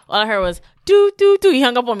 all I heard was, do. He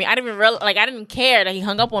hung up on me. I didn't even realize, I didn't care that he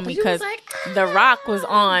hung up on me because The Rock was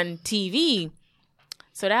on TV.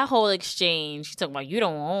 So that whole exchange, he talking about, you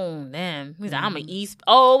don't own them. He's like, I'm an it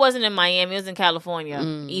wasn't in Miami, it was in California.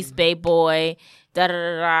 East Bay boy,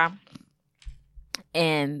 da-da-da-da.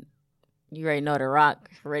 And you already know The Rock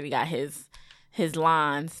already got his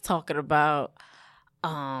lines talking about,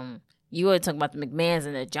 you were talking about the McMahons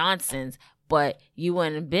and the Johnsons, but you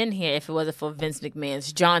wouldn't have been here if it wasn't for Vince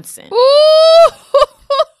McMahon's Johnson. Ooh!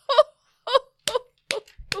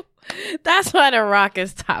 That's why The Rock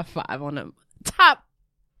is top 5 on the top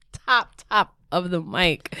of the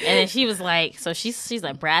mic. And then she was like, so she's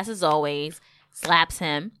like, brass as always, slaps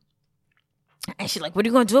him. And she's like, what are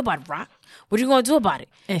you going to do about it, Rock? What are you going to do about it?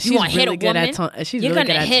 And you she's gonna really hit a good woman? at she's You're really good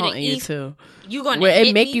gonna at hit taunting you East- too. You gonna Where it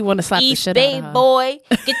hit make me, you want to slap the East shit Bay out of her. boy,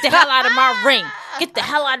 get the hell out of my ring. Get the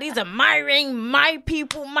hell out. These are my ring, my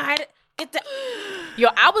people, get the. Yo,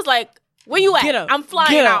 I was like, where you at? Get up. I'm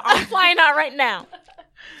flying Get out. up. I'm flying out right now.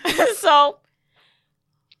 So,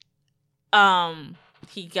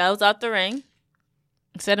 he goes out the ring.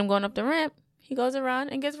 Instead of going up the ramp, he goes around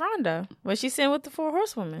and gets Ronda. Where she's sitting with the 4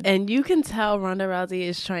 horsewomen. And you can tell Ronda Rousey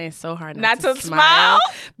is trying so hard Not to smile?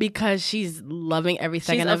 because she's loving every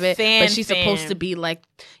second a of it. fan. But she's supposed to be like,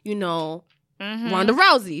 Ronda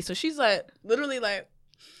Rousey. So she's like, literally like,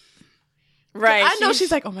 right. I know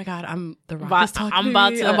she's like, oh my God, I'm The Rock is talking I'm to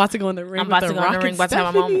about me. to- I'm about to go in the ring. I'm about with to The go in Rock the ring, and about to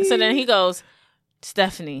have my moment. So Stephanie. then he goes,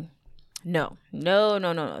 Stephanie, no.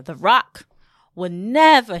 The Rock would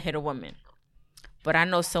never hit a woman. But I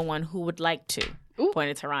know someone who would like to. Ooh.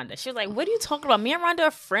 Pointed to Ronda. She was like, what are you talking about? Me and Ronda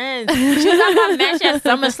are friends. She was on my match at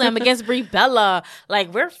SummerSlam against Brie Bella.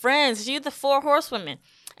 Like, we're friends. She's the 4 horsewomen.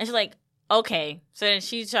 And she's like, okay. So then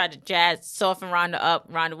she tried to soften Ronda up.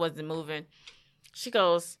 Ronda wasn't moving. She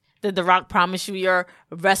goes, did The Rock promise you your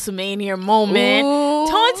WrestleMania moment? Ooh.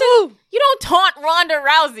 Taunting? You don't taunt Ronda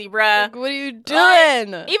Rousey, bruh. What are you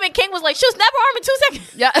doing? Even King was like, she'll snap her arm in 2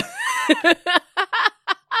 seconds. Yeah.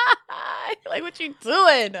 Like, what you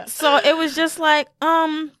doing? So it was just like,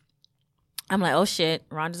 I'm like, oh shit,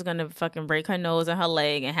 Ronda's gonna fucking break her nose and her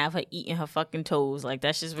leg and have her eating her fucking toes. Like,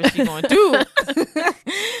 that's just what she's gonna do.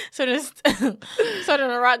 So then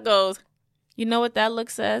The Rock goes, you know what that look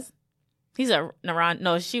says? He's a Ronda.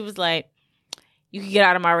 No, she was like, you can get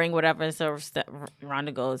out of my ring, whatever. So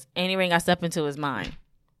Ronda goes, any ring I step into is mine.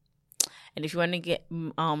 And if you want to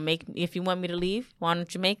if you want me to leave, why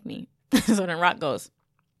don't you make me? So then Rock goes,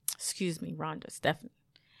 excuse me, Ronda, Stephanie.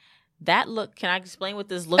 That look, can I explain what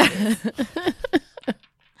this look is?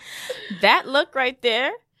 That look right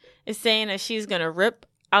there is saying that she's going to rip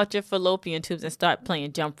out your fallopian tubes and start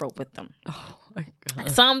playing jump rope with them. Oh my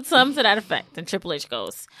God. Some to that effect. And Triple H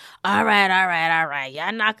goes, all right.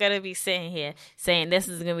 Y'all not going to be sitting here saying this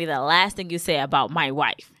is going to be the last thing you say about my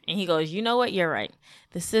wife. And he goes, you know what? You're right.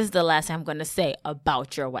 This is the last thing I'm going to say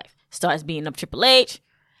about your wife. Starts beating up Triple H.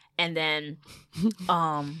 And then,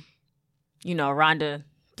 Ronda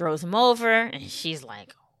throws him over. And she's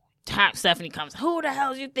like, Stephanie comes, who the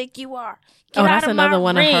hell do you think you are? Get That's another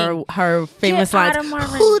one ring. of her famous Get out lines. of my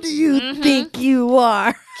Who ring. do you think you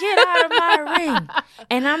are? Get out of my ring.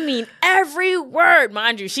 And I mean every word.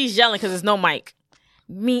 Mind you, she's yelling because there's no mic.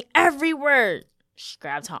 Mean every word. She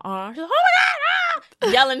grabs her arm. She's like, oh my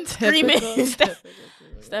God. Yelling, screaming.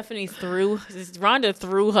 Ronda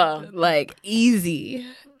threw her. Like, easy.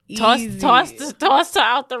 Tossed her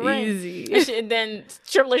out the ring. Easy. And then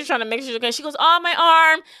Triple H trying to make sure she's okay. She goes, oh, my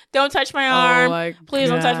arm. Don't touch my arm. my Please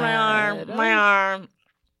don't touch God. my arm. My arm.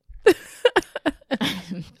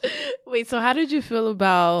 Wait, so how did you feel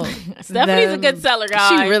about Stephanie them? a good seller, guys.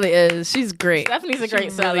 She really is. She's great. Stephanie's a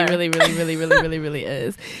great seller. Really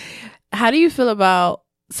is. How do you feel about...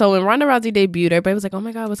 So when Ronda Rousey debuted, everybody was like, oh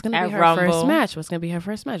my God, what's going to be her first match? What's going to be her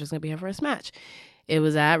first match? What's going to be her first match? It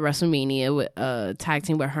was at WrestleMania with a tag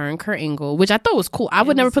team with her and Kurt Angle, which I thought was cool. I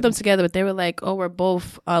would never put them together, but they were like, oh, we're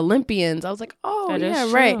both Olympians. I was like, oh, yeah,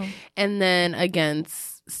 right. And then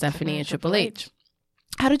against Stephanie and Triple H.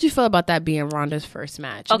 How did you feel about that being Ronda's first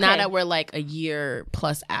match? Okay. Now that we're like a year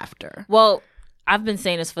plus after. Well, I've been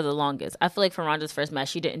saying this for the longest. I feel like for Ronda's first match,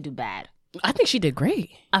 she didn't do bad. I think she did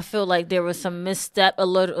great. I feel like there was some misstep, a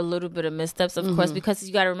little bit of missteps, of course, because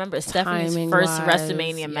you got to remember it's Stephanie's first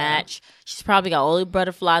WrestleMania match. She's probably got all the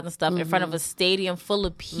butterflies and stuff in front of a stadium full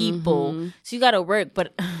of people. So you got to work.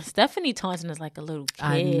 But Stephanie Taunton is like a little kid.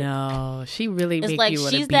 I know. She really makes like you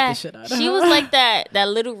want to beat the shit out of her. She was like that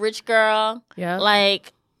little rich girl. Yeah.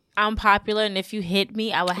 Like, I'm popular, and if you hit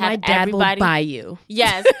me, I will have my dad everybody will buy you.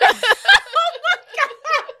 Yes.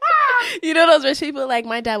 You know those rich people like,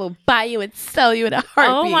 my dad will buy you and sell you in a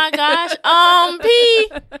heartbeat. Oh my gosh.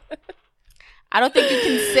 P. I don't think you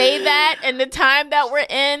can say that in the time that we're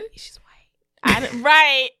in. She's white.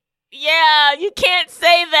 Right. Yeah, you can't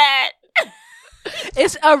say that.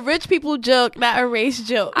 It's a rich people joke, not a race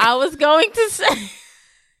joke. I was going to say.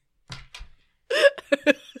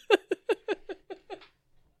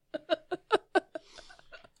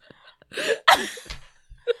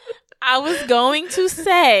 I was going to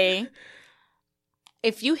say,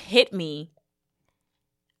 if you hit me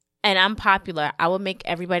and I'm popular, I will make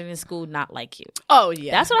everybody in the school not like you. Oh,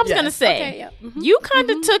 yeah. That's what I was going to say. Okay, yeah. You kind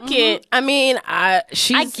of took it. I mean,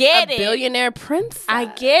 she's a billionaire princess. I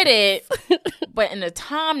get it. But in the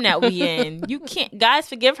time that we in, you can't. Guys,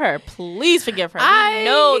 forgive her. Please forgive her. I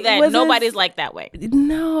know that nobody's like that way.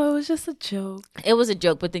 No, it was just a joke. It was a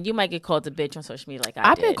joke, but then you might get called a bitch on social media like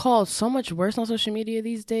I've been called so much worse on social media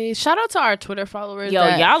these days. Shout out to our Twitter followers. Yo,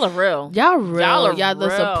 y'all are real. Y'all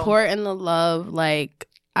the support and the love. Like,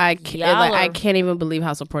 I can't even believe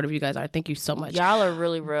how supportive you guys are. Thank you so much. Y'all are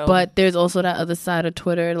really real. But there's also that other side of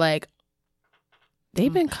Twitter. Like,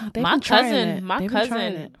 my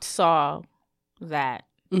cousin saw that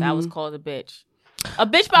was called a bitch. A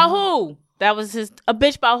bitch about who? That was a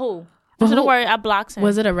bitch about who? Don't worry, I blocked him.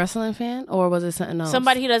 Was it a wrestling fan or was it something else?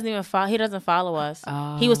 Somebody he doesn't even follow. He doesn't follow us.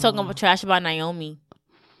 Oh. He was talking about trash about Naomi,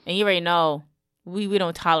 and you already know we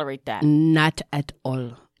don't tolerate that. Not at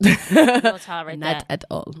all. We don't tolerate that. Not at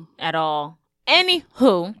all. At all.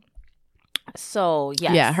 Anywho, so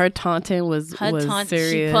yes. Yeah, her taunting was serious.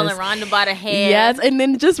 She pulling Ronda by the hair. Yes, and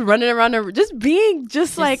then just running around her, just being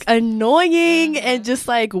just like annoying and just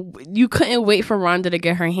like you couldn't wait for Ronda to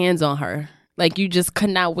get her hands on her. Like you just could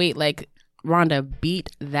not wait. Like Ronda beat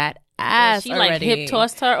that ass. She already. Like hip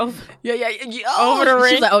tossed her over. Yeah. Over the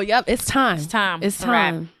ring. She's like, oh yep, it's time. It's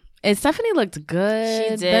time. And Stephanie looked good. She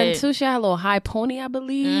did. Then too, she had a little high pony, I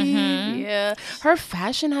believe. Yeah. Her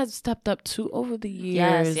fashion has stepped up too over the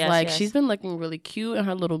years. Yes. She's been looking really cute in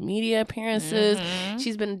her little media appearances.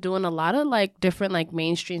 She's been doing a lot of like different like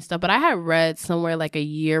mainstream stuff. But I had read somewhere like a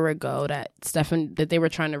year ago that they were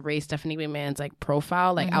trying to raise Stephanie McMahon's like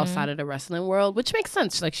profile like outside of the wrestling world, which makes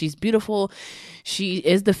sense. Like she's beautiful. She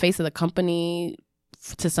is the face of the company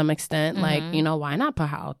to some extent. Like, you know, why not put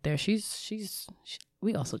her out there? I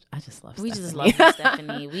just love Stephanie. We just love you,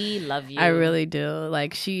 Stephanie. We love you. I really do.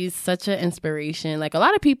 Like, she's such an inspiration. Like, a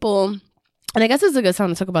lot of people, and I guess it's a good time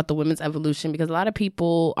to talk about the women's evolution because a lot of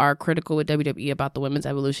people are critical with WWE about the women's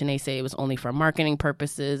evolution. They say it was only for marketing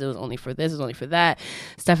purposes. It was only for this. It was only for that.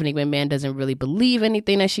 Stephanie McMahon doesn't really believe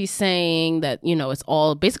anything that she's saying, that, you know, it's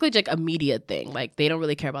all basically like a media thing. Like, they don't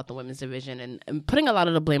really care about the women's division and putting a lot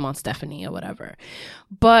of the blame on Stephanie or whatever.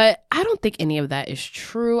 But I don't think any of that is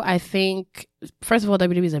true. I think, first of all,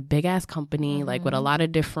 WWE is a big-ass company, like, with a lot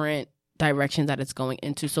of different directions that it's going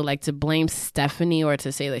into. So like to blame Stephanie or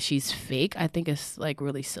to say that she's fake, I think it's like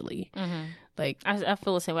really silly. Like I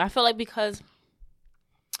feel the same way. I feel like because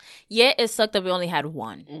it sucked that we only had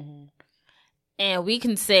one. And we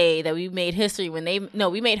can say that we made history when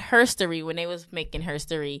we made herstory when they was making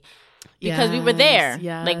herstory. Because we were there.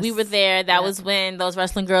 Like we were there. That was when those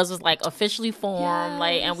wrestling girls was like officially formed.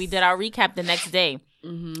 Like, and we did our recap the next day.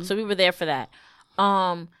 So we were there for that.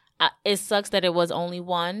 It sucks that it was only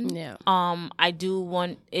one. I do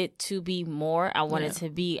want it to be more. I want it to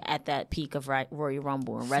be at that peak of Royal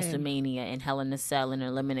Rumble and WrestleMania and Hell in a Cell and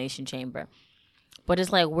Elimination Chamber. But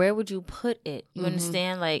it's like, where would you put it? You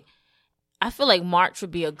understand? Like, I feel like March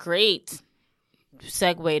would be a great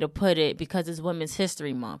segue to put it because it's Women's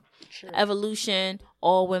History Month. Evolution,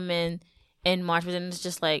 all women in March. But then it's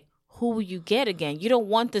just like, who will you get again? You don't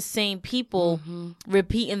want the same people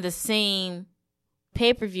repeating the same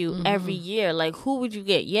pay-per-view every year. Like, who would you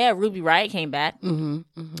get? Yeah, Ruby Riott came back. Ruby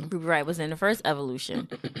Riott was in the first Evolution.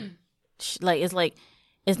 It's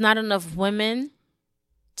not enough women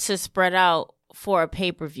to spread out for a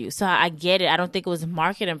pay-per-view. So I get it. I don't think it was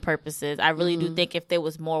marketing purposes. I really do think if there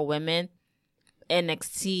was more women,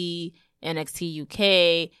 NXT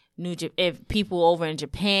UK, if people over in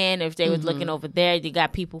Japan, if they was looking over there, you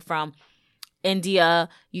got people from India,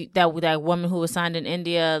 that woman who was signed in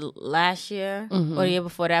India last year or the year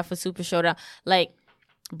before that for Super Showdown. Like,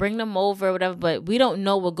 bring them over or whatever, but we don't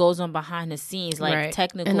know what goes on behind the scenes, like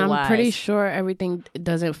technical wise. And I'm pretty sure everything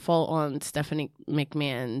doesn't fall on Stephanie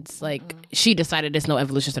McMahon's, like, she decided there's no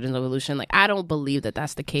evolution, so there's no evolution. Like, I don't believe that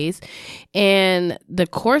that's the case. And the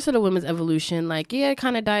course of the women's evolution, like, yeah, it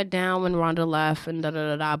kind of died down when Ronda left and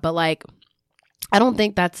da-da-da-da, but, like, I don't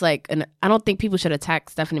think that's like I don't think people should attack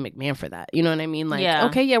Stephanie McMahon for that. You know what I mean? Like,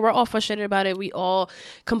 okay, yeah, we're all frustrated about it. We all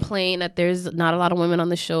complain that there's not a lot of women on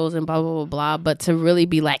the shows and blah, blah, blah, blah. But to really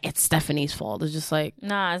be like, it's Stephanie's fault. It's just like,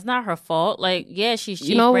 nah, it's not her fault. Like, yeah, she's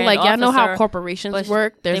chief brand like, y'all know how corporations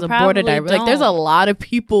work. There's a board of directors. Like, there's a lot of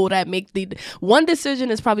people that make the one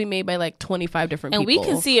decision is probably made by like 25 different people. And we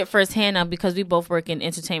can see it firsthand now because we both work in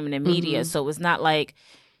entertainment and media. So it's not like,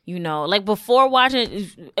 you know, like before watching,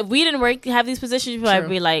 if we didn't have these positions, we'd probably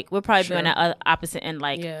be like, we'll probably be on that opposite end,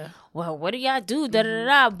 like, well, what do y'all do? Da da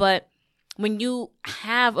da. But when you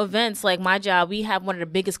have events like my job, we have one of the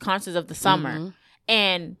biggest concerts of the summer,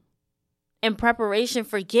 and in preparation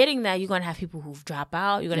for getting that, you're gonna have people who drop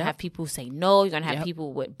out. You're gonna have people who say no. You're gonna have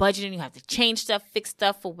people with budgeting. You have to change stuff, fix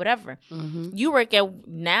stuff, or whatever. You work at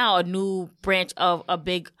now a new branch of a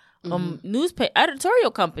big newspaper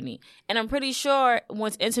editorial company, and I'm pretty sure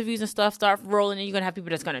once interviews and stuff start rolling, and you're gonna have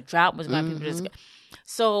people that's gonna drop. Once people that's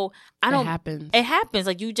so I don't. It happens.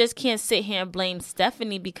 Like, you just can't sit here and blame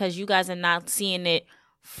Stephanie because you guys are not seeing it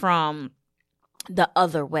from the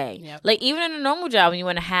other way. Like, even in a normal job, when you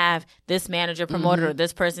want to have this manager, promoter, or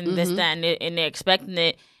this person, this, that, and they're expecting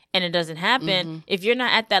it, and it doesn't happen. If you're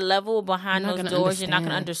not at that level behind those doors, you're not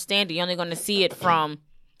gonna understand it. You're only gonna see it from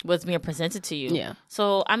what's being presented to you.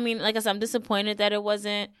 So, I mean, like I said, I'm disappointed that it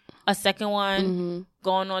wasn't a second one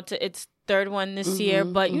going on to its third one this year.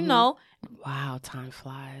 But, you know. Wow, time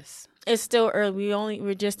flies. It's still early.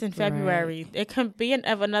 We're just in February. It can be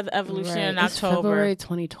another evolution in October. February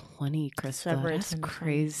 2020, Krista. That's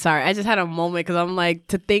crazy. Sorry, I just had a moment because I'm like,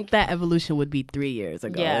 to think that evolution would be 3 years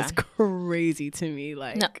ago. Yeah. It's crazy to me.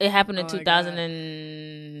 Like, no, it happened in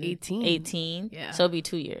 2018. Yeah. So it'll be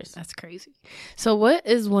 2 years. That's crazy. So what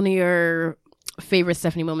is one of your favorite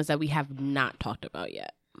Stephanie moments that we have not talked about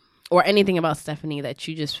yet? Or anything about Stephanie that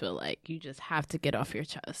you just feel like you just have to get off your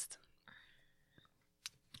chest?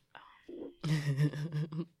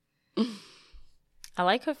 I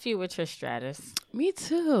like her feud with Trish Stratus. Me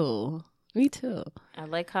too. I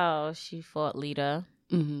like how she fought Lita.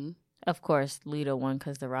 Of course, Lita won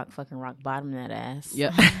because The Rock fucking rock bottomed that ass.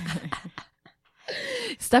 Yeah.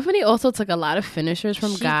 Stephanie also took a lot of finishers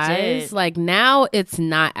from guys. Did. Like, now it's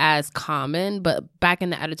not as common, but back in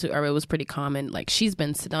the Attitude Era, it was pretty common. Like, she's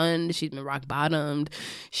been stunned. She's been rock bottomed.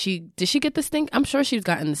 Did she get the stink? I'm sure she's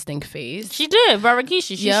gotten the stink phase. She did.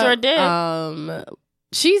 Barakishi. She sure did.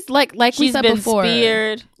 She's like we said before. She's been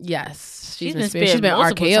speared. Yes. She's been speared. She's been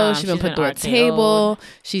RKO'd. She's been put through a table.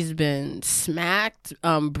 She's been smacked.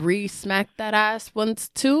 Brie smacked that ass once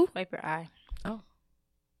too. Wipe your eye. Oh.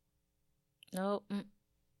 Nope.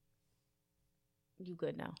 You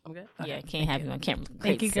good now? I'm good. Okay. Yeah, can't have you on camera.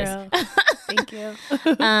 Thank you, girl. Thank you.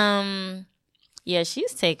 Yeah,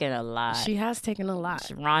 she's taken a lot. She has taken a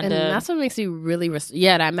lot. Ronda, and that's what makes me really.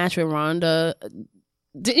 That match with Ronda.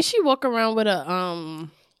 Didn't she walk around with a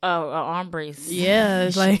an arm brace? Yeah,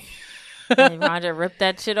 it's like Ronda ripped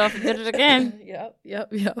that shit off and did it again.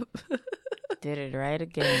 Yep. Did it right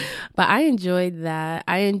again. But I enjoyed that.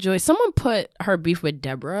 Someone put her beef with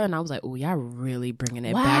Deborah, and I was like, oh, y'all really bringing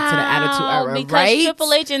it back to the Attitude Era, because right?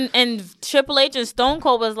 Triple H and Triple H and Stone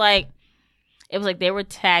Cold was like, it was like they were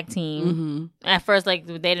tag team. At first, like,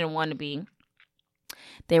 they didn't want to be.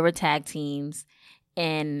 They were tag teams,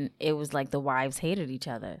 and it was like the wives hated each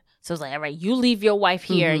other. So it was like, all right, you leave your wife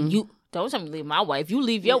here, and you don't tell me to leave my wife. You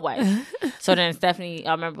leave your wife. So then Stephanie,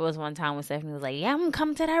 I remember it was one time when Stephanie was like, yeah, I'm going to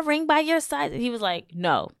come to that ring by your side. And he was like,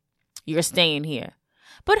 no, you're staying here.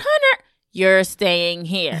 But Hunter, you're staying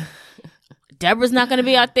here. Deborah's not going to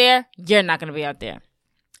be out there. You're not going to be out there.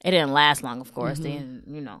 It didn't last long, of course. They didn't,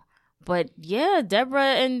 you know. But yeah,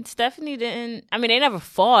 Deborah and Stephanie didn't, I mean, they never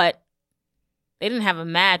fought. They didn't have a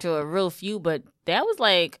match or a real feud, but that was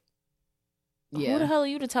like who the hell are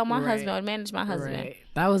you to tell my husband or manage my husband? Right.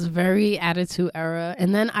 That was very Attitude Era.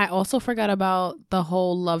 And then I also forgot about the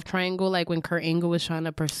whole love triangle, like when Kurt Angle was trying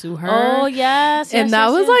to pursue her. Oh, yes. And that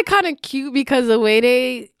was like kind of cute because the way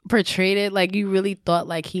they portrayed it, like you really thought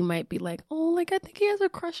like he might be like, oh, like I think he has a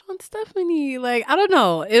crush on Stephanie. Like, I don't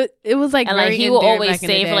know. It was like, and very like he will always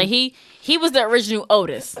save her. Like he was the original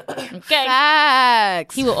Otis. Okay.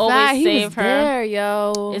 Facts. He will always he save was her. There,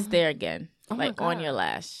 yo. It's there again. Oh like on your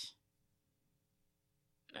lash.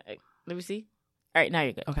 Let me see. All right, now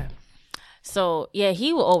you're good. Okay. So, yeah,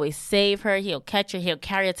 he will always save her. He'll catch her. He'll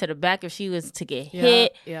carry her to the back if she was to get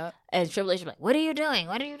hit. Yeah. And Triple H will be like, what are you doing?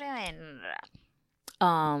 What are you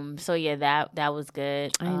doing? So, yeah, that was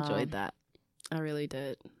good. I enjoyed that. I really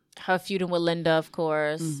did. Her feuding with Linda, of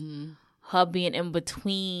course. Mm-hmm. Her being in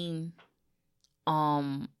between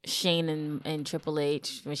Shane and Triple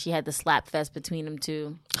H when she had the slap fest between them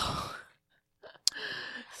two.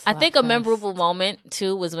 I think a memorable moment,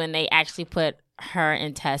 too, was when they actually put her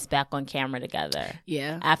and Tess back on camera together.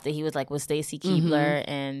 Yeah. After he was like with Stacy Keibler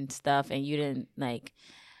and stuff, and you didn't like,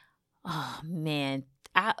 oh, man.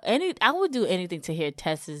 I would do anything to hear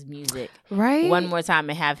Tess's music one more time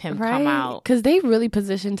and have him come out. Because they really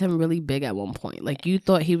positioned him really big at one point. Like you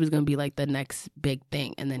thought he was going to be like the next big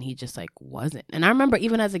thing, and then he just like wasn't. And I remember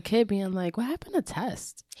even as a kid being like, what happened to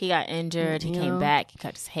Tess? He got injured. He came back. He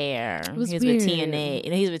cut his hair. He was weird. with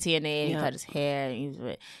TNA. He was with TNA. He cut his hair.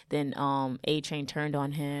 Then A-Train turned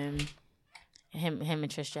on him. Him and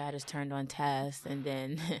Trish Stratus turned on Tess, and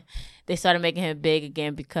then they started making him big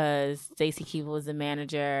again because Stacy Keibler was the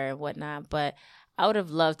manager and whatnot. But I would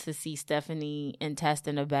have loved to see Stephanie and Tess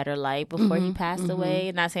in a better light before he passed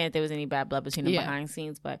away. Not saying that there was any bad blood between them behind the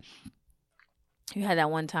scenes, but you had that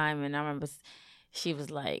one time, and I remember he was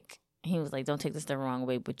like, don't take this the wrong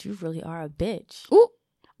way, but you really are a bitch. Ooh.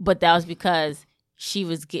 But that was because she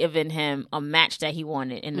was giving him a match that he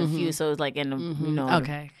wanted in the feud, so it was like in the, you know.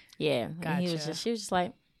 Okay. Yeah, gotcha. She was just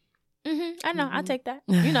like, I know, I'll take that.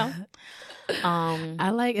 You know.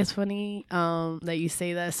 It's funny that you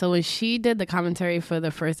say that. So when she did the commentary for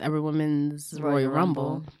the first ever women's Royal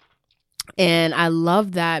Rumble, and I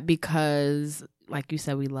love that because, like you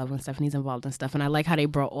said, we love when Stephanie's involved and stuff. And I like how they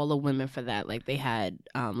brought all the women for that. Like they had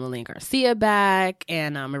Lillian Garcia back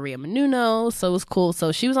and Maria Menounos. So it was cool.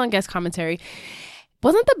 So she was on guest commentary.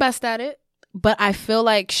 Wasn't the best at it. But I feel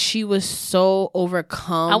like she was so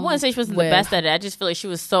overcome. I wouldn't say she wasn't the best at it. I just feel like she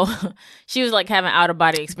was like having out of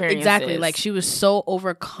body experiences. Exactly. Like she was so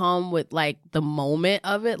overcome with like the moment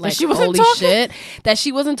of it. Like she wasn't holy talking? shit. That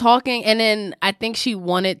she wasn't talking. And then I think she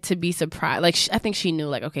wanted to be surprised. Like I think she knew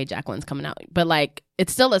like, okay, Jacqueline's coming out. But like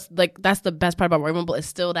it's still like that's the best part about Royal Rumble. It's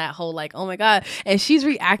still that whole like, oh my God. And she's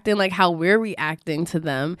reacting like how we're reacting to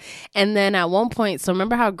them. And then at one point, so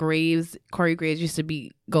remember how Corey Graves used to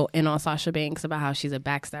go in on Sasha Banks about how she's a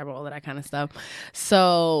backstabber, all of that kind of stuff.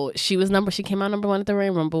 So she came out number one at the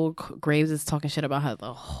Royal Rumble. Graves is talking shit about her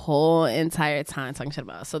the whole entire time, talking shit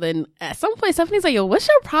about her. So then at some point, Stephanie's like, yo, what's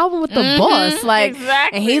your problem with the boss? Like,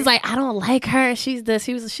 exactly. And he's like, I don't like her. She's this.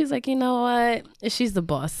 She's like, you know what? She's the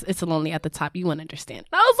boss. It's lonely at the top. You won't understand. And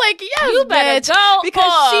I was like, yes, you better go because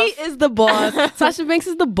off. she is the boss. Sasha Banks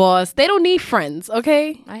is the boss. They don't need friends,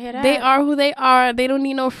 okay? I hear that. They are who they are. They don't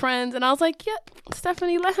need no friends. And I was like, yep,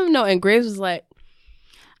 Stephanie, let him know. And Graves was like,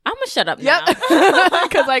 I'm gonna shut up now.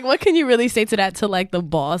 Because like, what can you really say to that, to like the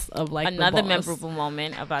boss of like another memorable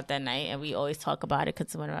moment about that night, and we always talk about it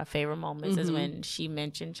because one of our favorite moments is when she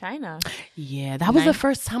mentioned China. Yeah, that was the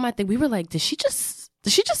first time I think we were like, did she just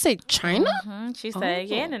say China? She said,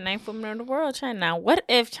 yeah, the ninth woman in the world, China. Now, what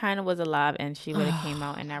if China was alive and she would have came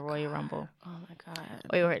out in that Royal Rumble? Oh my God.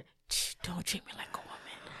 Wait, don't treat me like a woman.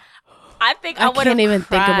 I think I can't even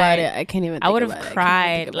think about it. I can't even think about it. I would have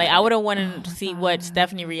cried. Like, I would have wanted to see what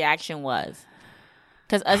Stephanie's reaction was.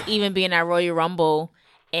 Because us even being at Royal Rumble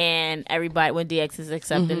and everybody, when DX is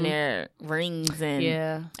accepting their rings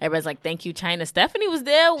and everybody's like, thank you, China. Stephanie was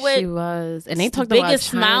there with... She was. And they talked the about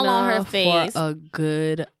biggest China smile on her face. For a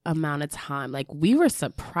good amount of time. Like, we were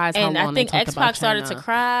surprised how and long I think X-Pac started to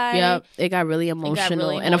cry. Yep. It got really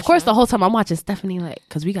emotional. And of course, the whole time I'm watching Stephanie, like,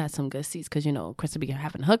 because we got some good seats because, you know, Krista be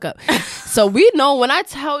having a hookup. So we know, when I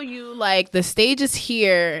tell you, like, the stage is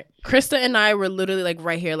here... Krista and I were literally like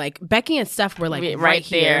right here. Like Becky and Steph were like right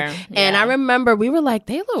here. Yeah. And I remember we were like,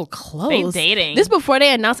 they a little close. They dating. This before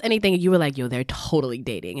they announced anything. And you were like, yo, they're totally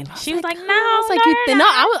dating. And she was like, no. I was like, I didn't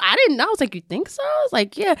know. I was like, you think so? I was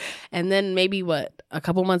like, yeah. And then maybe a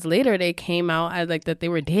couple months later, they came out as like that they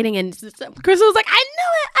were dating. And Krista was like, I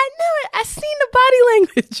knew it. I seen the body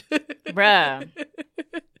language. Bruh.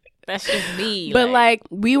 That's just me. But like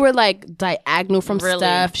we were like diagonal from Really?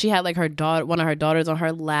 Steph. She had like her daughter, one of her daughters on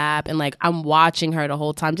her lap, and like I'm watching her the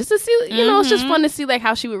whole time just to see, you know, it's just fun to see like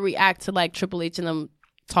how she would react to like Triple H and them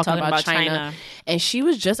talking about China. And she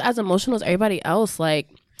was just as emotional as everybody else. Like,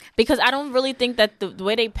 because I don't really think that the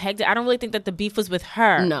way they pegged it, I don't really think that the beef was with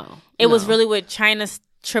her. no, It was really with China's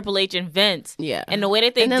Triple H and Vince. Yeah. And the way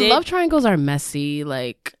that they and then did love triangles are messy.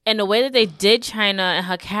 Like, and the way that they did China and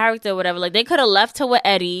her character or whatever, like they could have left her with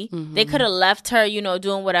Eddie. They could have left her, you know,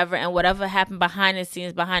 doing whatever, and whatever happened behind the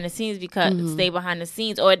scenes because stay behind the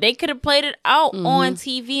scenes. Or they could have played it out on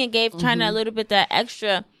TV and gave China a little bit that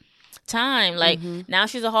extra time. Like now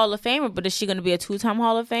she's a Hall of Famer, but is she going to be a 2-time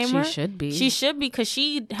Hall of Famer? she should be. She should be, because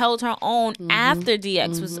she held her own after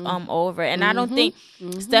DX was over, and I don't think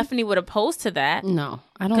Stephanie would oppose to that. No,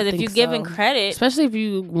 I don't. Because if you're giving credit, especially if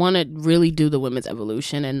you want to really do the women's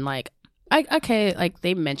evolution, and like, okay, like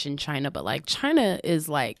they mentioned China, but like China is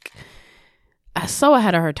like so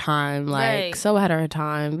ahead of her time, like Right. so ahead of her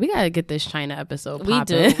time. We gotta get this China episode. we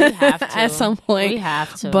do, poppin'. we have to at some point. We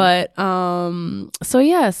have to, But so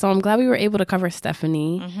yeah, so I'm glad we were able to cover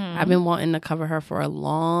Stephanie. I've been wanting to cover her for a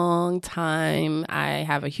long time. I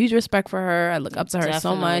have a huge respect for her. I look up to her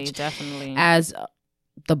so much definitely. as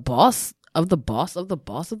the boss of the boss of the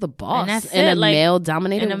boss of the boss And that's in it, a like,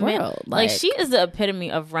 male-dominated in a world. like she is the epitome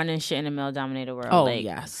of running shit in a male-dominated world. oh like,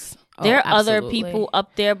 yes, there are other absolutely. people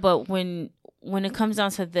up there, but when it comes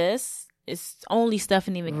down to this, it's only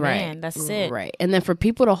Stephanie McMahon. Right, That's it. Right. And then for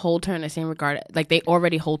people to hold her in the same regard, like they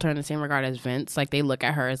already hold her in the same regard as Vince, like they look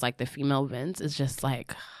at her as like the female Vince, it's just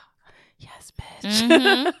like, yes,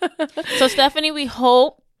 bitch. So Stephanie, we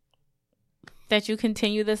hope that you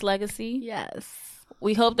continue this legacy. Yes.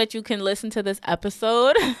 We hope that you can listen to this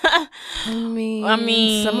episode. I mean, some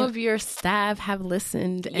mean- of your staff have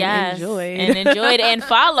listened and Yes, enjoyed. and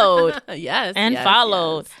followed. yes. And yes,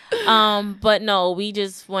 followed. yes. But no, we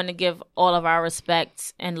just want to give all of our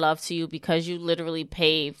respect and love to you, because you literally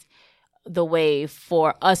paved the way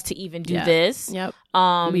for us to even do this. Yep.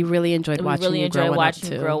 Um, We really enjoyed we watching really you enjoy growing watching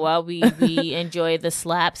up you too. grow up. We enjoy the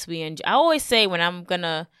slaps. I always say when I'm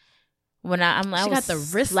gonna when I'm She got the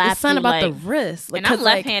wrist. slap It's something you, about like, the wrist. and I'm 'cause,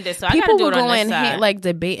 like, left-handed, so I people gotta do were it on going this side. like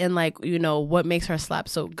debating like, you know, what makes her slap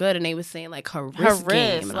so good, and they was saying like her wrist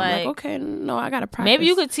game. And I'm like, like, okay, no, I gotta practice. Maybe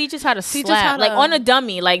you could teach us how to Teach us slap, how like to- on a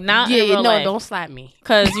dummy, like not in Yeah, real no, life. don't slap me.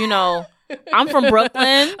 Because you know I'm from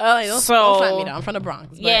Brooklyn. Don't slap me though. I'm from the Bronx.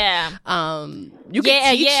 But, Yeah, you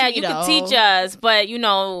can teach me, you though. can teach us, but you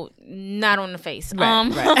know, not on the face.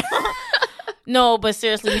 Right. No, but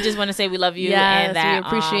seriously, we just want to say we love you, Yes, and that we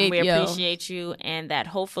appreciate you. appreciate you, and that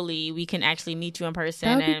hopefully we can actually meet you in person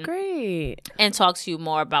That would be and great. and talk to you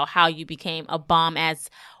more about how you became a bomb as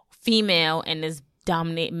female in this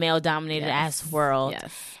male dominated Yes. ass world.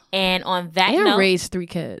 Yes. And on that And note, raised 3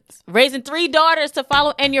 kids. raising 3 daughters to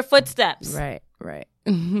follow in your footsteps. Right. Right.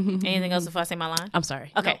 Anything else before I say my line? I'm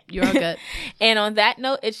sorry. Okay. No, you're all good. And on that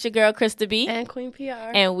note, it's your girl Krista B, And Queen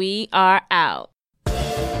PR. and we are out.